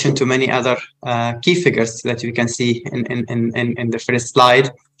 In addition to many other key figures that you can see in the first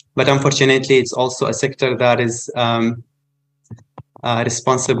slide. But unfortunately, it's also a sector that is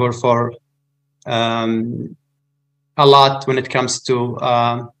responsible for a lot when it comes to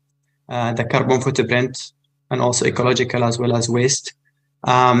the carbon footprint and also ecological as well as waste.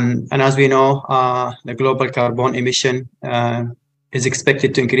 And as we know, the global carbon emission is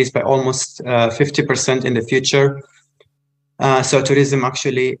expected to increase by almost 50% in the future. So tourism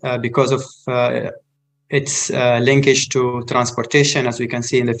actually, because of its linkage to transportation, as we can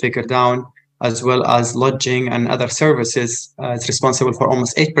see in the figure down, as well as lodging and other services, it's responsible for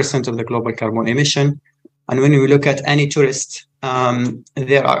almost 8% of the global carbon emission. And when we look at any tourist,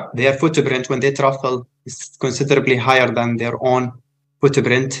 their footprint when they travel is considerably higher than their own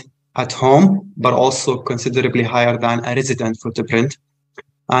footprint at home, but also considerably higher than a resident footprint.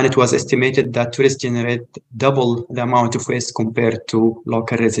 And it was estimated that tourists generate double the amount of waste compared to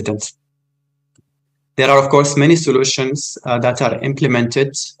local residents. There are, of course, many solutions that are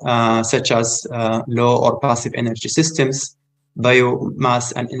implemented, such as low or passive energy systems,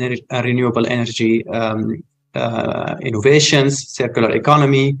 biomass and renewable energy innovations, circular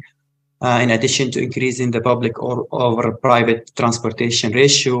economy, in addition to increasing the public over private transportation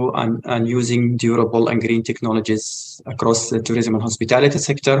ratio and using durable and green technologies across the tourism and hospitality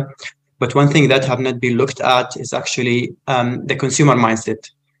sector. But one thing that have not been looked at is actually the consumer mindset.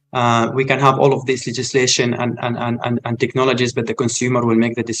 We can have all of this legislation and technologies, but the consumer will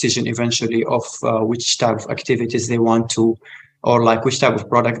make the decision eventually of which type of activities they want to, or like which type of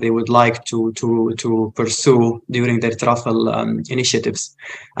product they would like to pursue during their travel initiatives.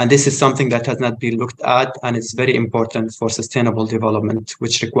 And this is something that has not been looked at, and it's very important for sustainable development,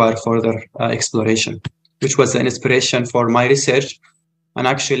 which require further exploration, which was the inspiration for my research. And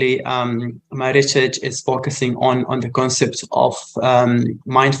actually, my research is focusing on the concept of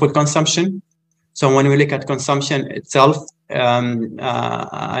mindful consumption. So when we look at consumption itself,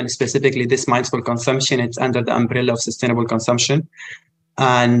 and specifically this mindful consumption, it's under the umbrella of sustainable consumption.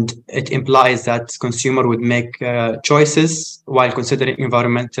 And it implies that consumer would make choices while considering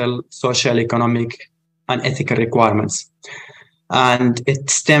environmental, social, economic, and ethical requirements. And it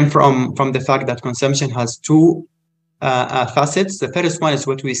stems from the fact that consumption has two facets. The first one is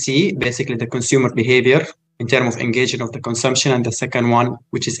what we see, basically the consumer behavior in terms of engagement of the consumption. And the second one,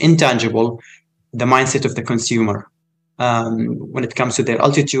 which is intangible, the mindset of the consumer when it comes to their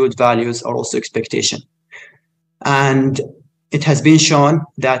altitude, values, or also expectation. And it has been shown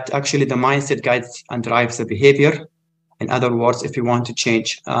that actually the mindset guides and drives the behavior. In other words, if we want to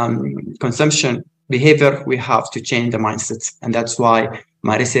change consumption behavior, we have to change the mindset. And that's why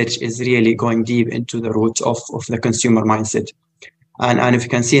my research is really going deep into the roots of the consumer mindset. And if you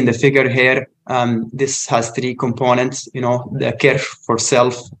can see in the figure here, this has three components, the care for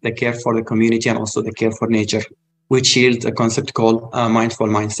self, the care for the community, and also the care for nature, which yields a concept called mindful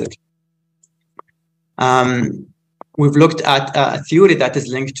mindset. We've looked at a theory that is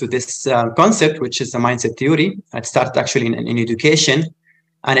linked to this concept, which is the mindset theory. It started actually in education,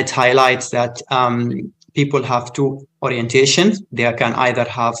 and it highlights that people have two orientations. They can either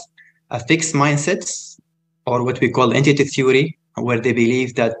have a fixed mindset, or what we call entity theory, where they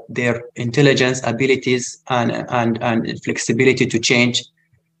believe that their intelligence, abilities, and flexibility to change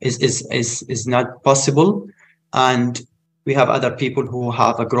is not possible. And we have other people who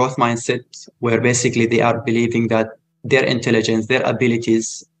have a growth mindset, where basically they are believing that their intelligence, their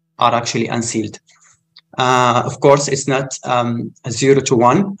abilities are actually unsealed. Of course, it's not a 0 to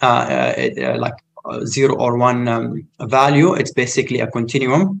 1, like 0 or 1 value. It's basically a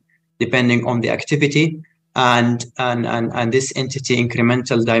continuum depending on the activity. and this entity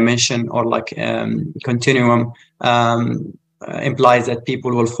incremental dimension or like continuum implies that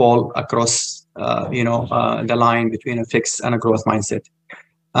people will fall across the line between a fixed and a growth mindset.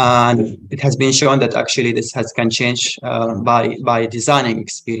 And it has been shown that actually this can change by designing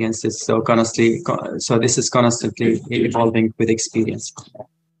experiences. So this is constantly evolving with experience.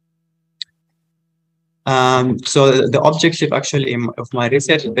 So the objective actually of my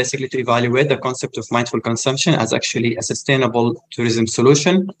research is basically to evaluate the concept of mindful consumption as actually a sustainable tourism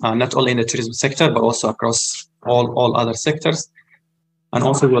solution, not only in the tourism sector, but also across all other sectors. And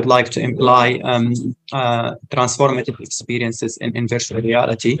also would like to imply transformative experiences in virtual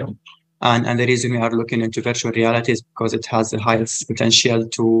reality. And the reason we are looking into virtual reality is because it has the highest potential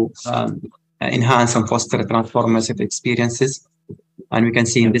to enhance and foster transformative experiences. And we can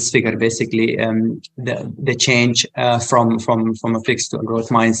see in this figure, basically, the change from a fixed to a growth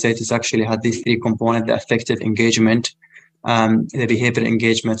mindset is actually had these three components: the affective engagement, the behavioral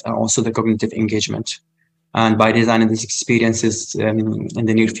engagement, and also the cognitive engagement. And by designing these experiences in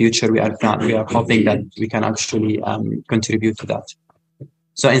the near future, we are hoping that we can actually contribute to that.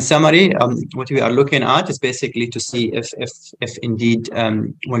 So in summary, what we are looking at is basically to see if indeed,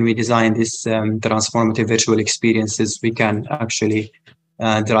 when we design these transformative virtual experiences, we can actually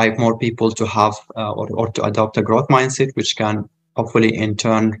drive more people to have or to adopt a growth mindset, which can hopefully in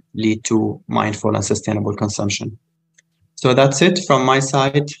turn lead to mindful and sustainable consumption. So that's it from my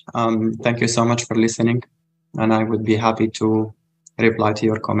side. Thank you so much for listening, and I would be happy to reply to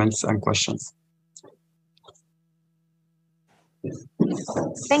your comments and questions.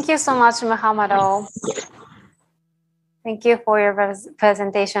 Thank you so much, Muhammado. Thank you for your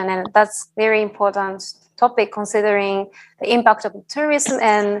presentation, and that's very important topic considering the impact of tourism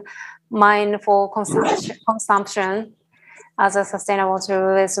and mindful consumption as a sustainable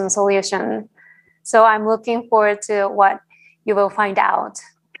tourism solution. So I'm looking forward to what you will find out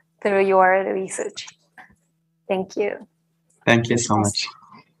through your research. Thank you. Thank you so much.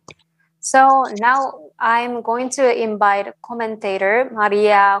 So now I'm going to invite commentator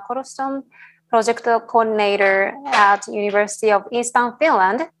Maria Koroston, project coordinator at University of Eastern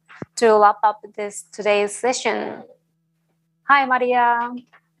Finland, to wrap up today's session. Hi, Maria.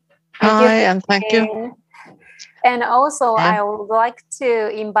 Thank you. And also, I would like to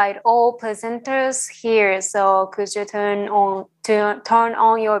invite all presenters here. So could you turn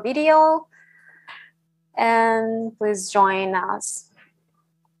on your video and please join us.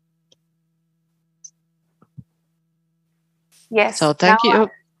 Yes. So thank you.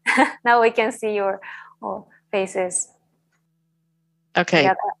 Now we can see your faces. Okay.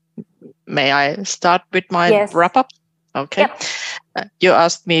 Together. May I start with my wrap up? Okay. Yep. You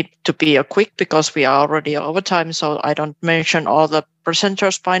asked me to be quick because we are already over time, so I don't mention all the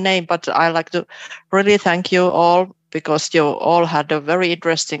presenters by name, but I like to really thank you all because you all had a very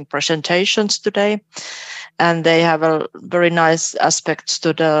interesting presentations today, and they have a very nice aspects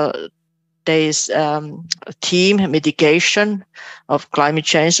to the day's theme, mitigation of climate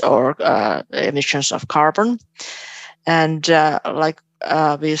change or emissions of carbon. And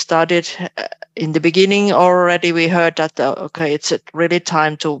we started in the beginning already, we heard that, it's really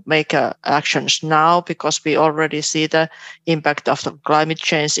time to make actions now because we already see the impact of the climate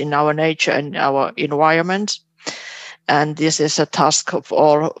change in our nature and our environment. And this is a task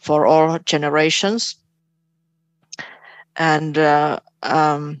for all generations. And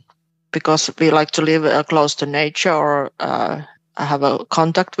because we like to live close to nature or have a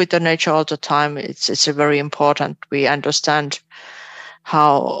contact with the nature all the time, it's very important we understand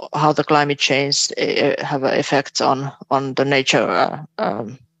how the climate change have an effect on the nature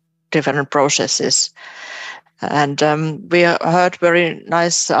different processes. And we heard very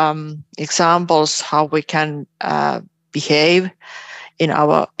nice examples how we can behave in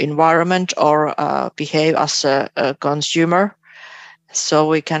our environment or behave as a consumer, so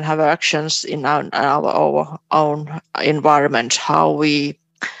we can have actions in our own environment, how we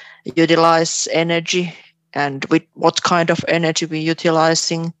utilize energy and with what kind of energy we're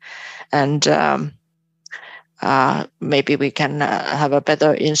utilizing, and maybe we can have a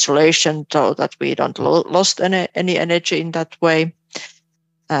better insulation so that we don't lost any energy in that way.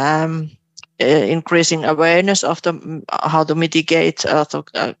 Increasing awareness of how to mitigate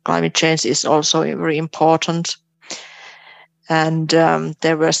the climate change is also very important. And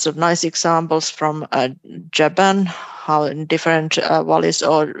there were some nice examples from Japan, how in different valleys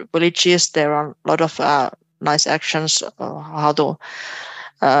or villages there are a lot of nice actions how to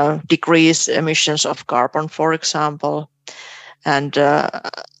decrease emissions of carbon, for example. And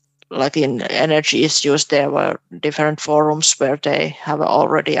like in energy issues, there were different forums where they have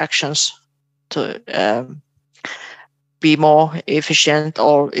already actions to be more efficient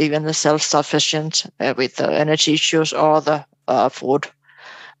or even self-sufficient with the energy issues or the food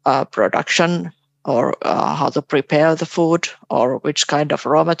production, or how to prepare the food, or which kind of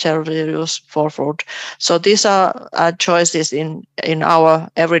raw material to use for food. So these are choices in our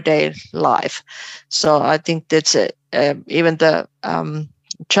everyday life. So I think that's even the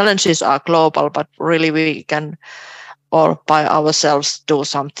challenges are global, but really we can all by ourselves do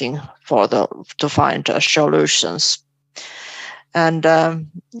something to find solutions. And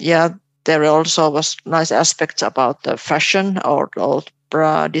there also was nice aspects about the fashion or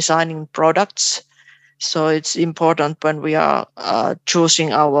designing products. So it's important when we are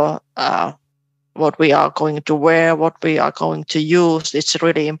choosing our what we are going to wear, what we are going to use. It's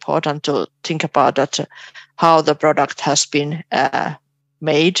really important to think about that, how the product has been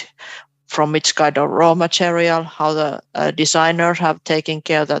made, from which kind of raw material, how the designers have taken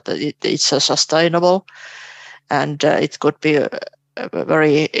care that it's sustainable, and it could be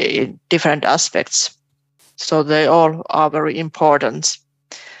very different aspects. So they all are very important.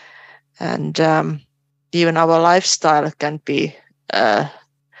 And even our lifestyle can be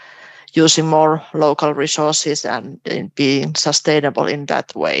using more local resources and being sustainable in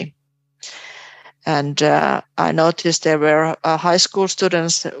that way. And I noticed there were high school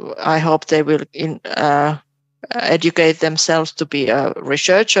students. I hope they will educate themselves to be a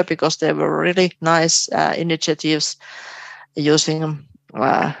researcher, because there were really nice initiatives using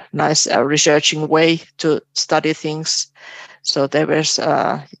a nice researching way to study things. So there was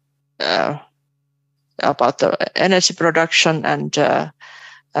about the energy production and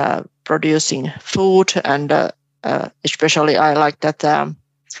producing food, and especially I like that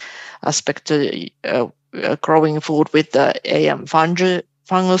aspect to growing food with the AM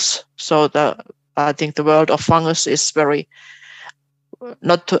fungus. So I think the world of fungus is very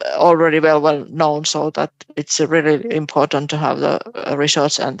not already well known, so that it's really important to have the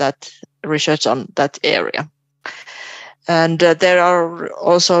research on that area. And there are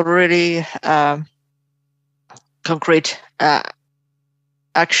also really concrete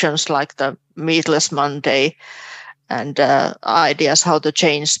actions like the Meatless Monday, and ideas how to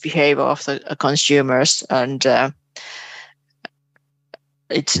change behavior of the consumers. And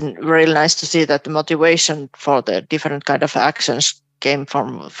it's very nice to see that the motivation for the different kind of actions came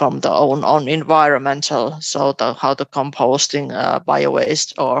from the own environmental, so how the composting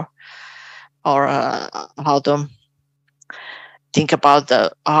bio-waste, or how to think about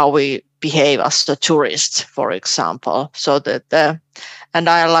how we behave as the tourists, for example. So that and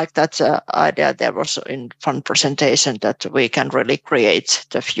I like that idea there was in one presentation, that we can really create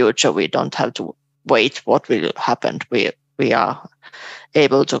the future. We don't have to wait what will happen. We are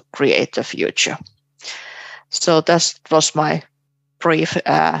able to create the future. So that was my brief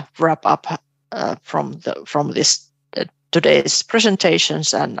wrap up from this today's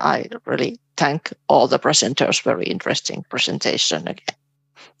presentations, and I really thank all the presenters. Very interesting presentation again.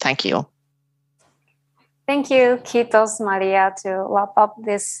 Thank you. Thank you, Kiitos, Maria, to wrap up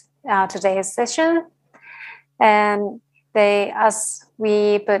this today's session. And as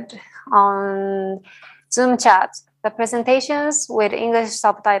we put on Zoom chat, the presentations with English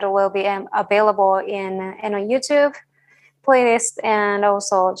subtitle will be available in on YouTube playlist, and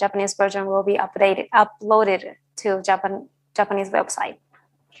also Japanese version will be uploaded to Japanese website.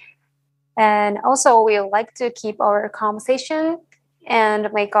 And also we would like to keep our conversation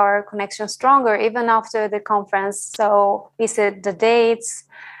and make our connection stronger even after the conference. So visit the dates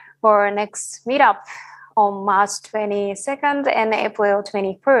for next meetup on March 22nd and April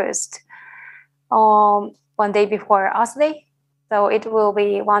 21st, one day before Earth Day. So it will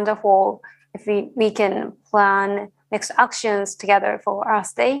be wonderful if we can plan next actions together for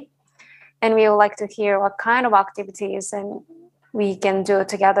Earth Day. And we would like to hear what kind of activities and we can do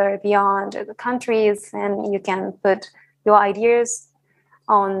together beyond the countries, and you can put your ideas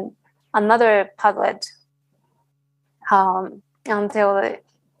on another Padlet until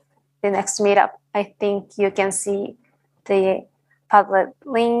the next meetup. I think you can see the Padlet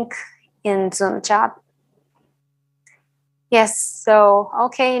link in Zoom chat. Yes, so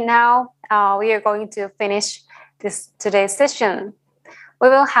okay, now we are going to finish today's session. We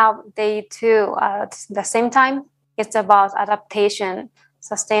will have day 2 at the same time. It's about adaptation,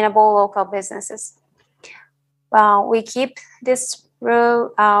 sustainable local businesses. We keep this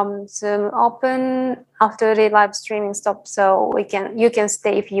Zoom open after the live streaming stop, so you can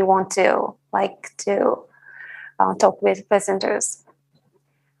stay if you want to talk with presenters.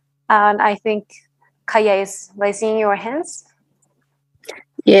 And I think Kaya is raising your hands.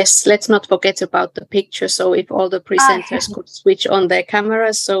 Yes, let's not forget about the picture. So if all the presenters could switch on their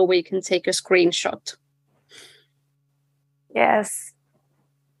cameras so we can take a screenshot. Yes.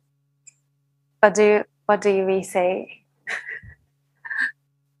 What do we say?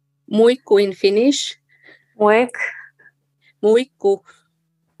 Muikku in Finnish. Muikku.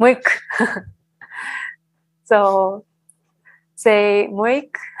 So say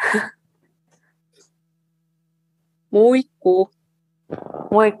muik. Muikku.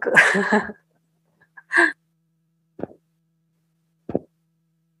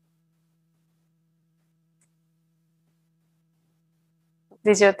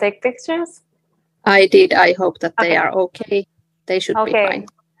 Did you take pictures? I did. I hope that they are okay. They should be fine.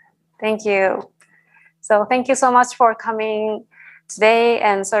 Thank you. So thank you so much for coming today,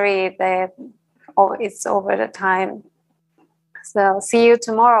 and sorry that it's over the time. So see you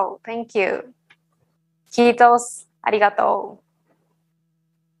tomorrow. Thank you. Kiitos. Arigatou.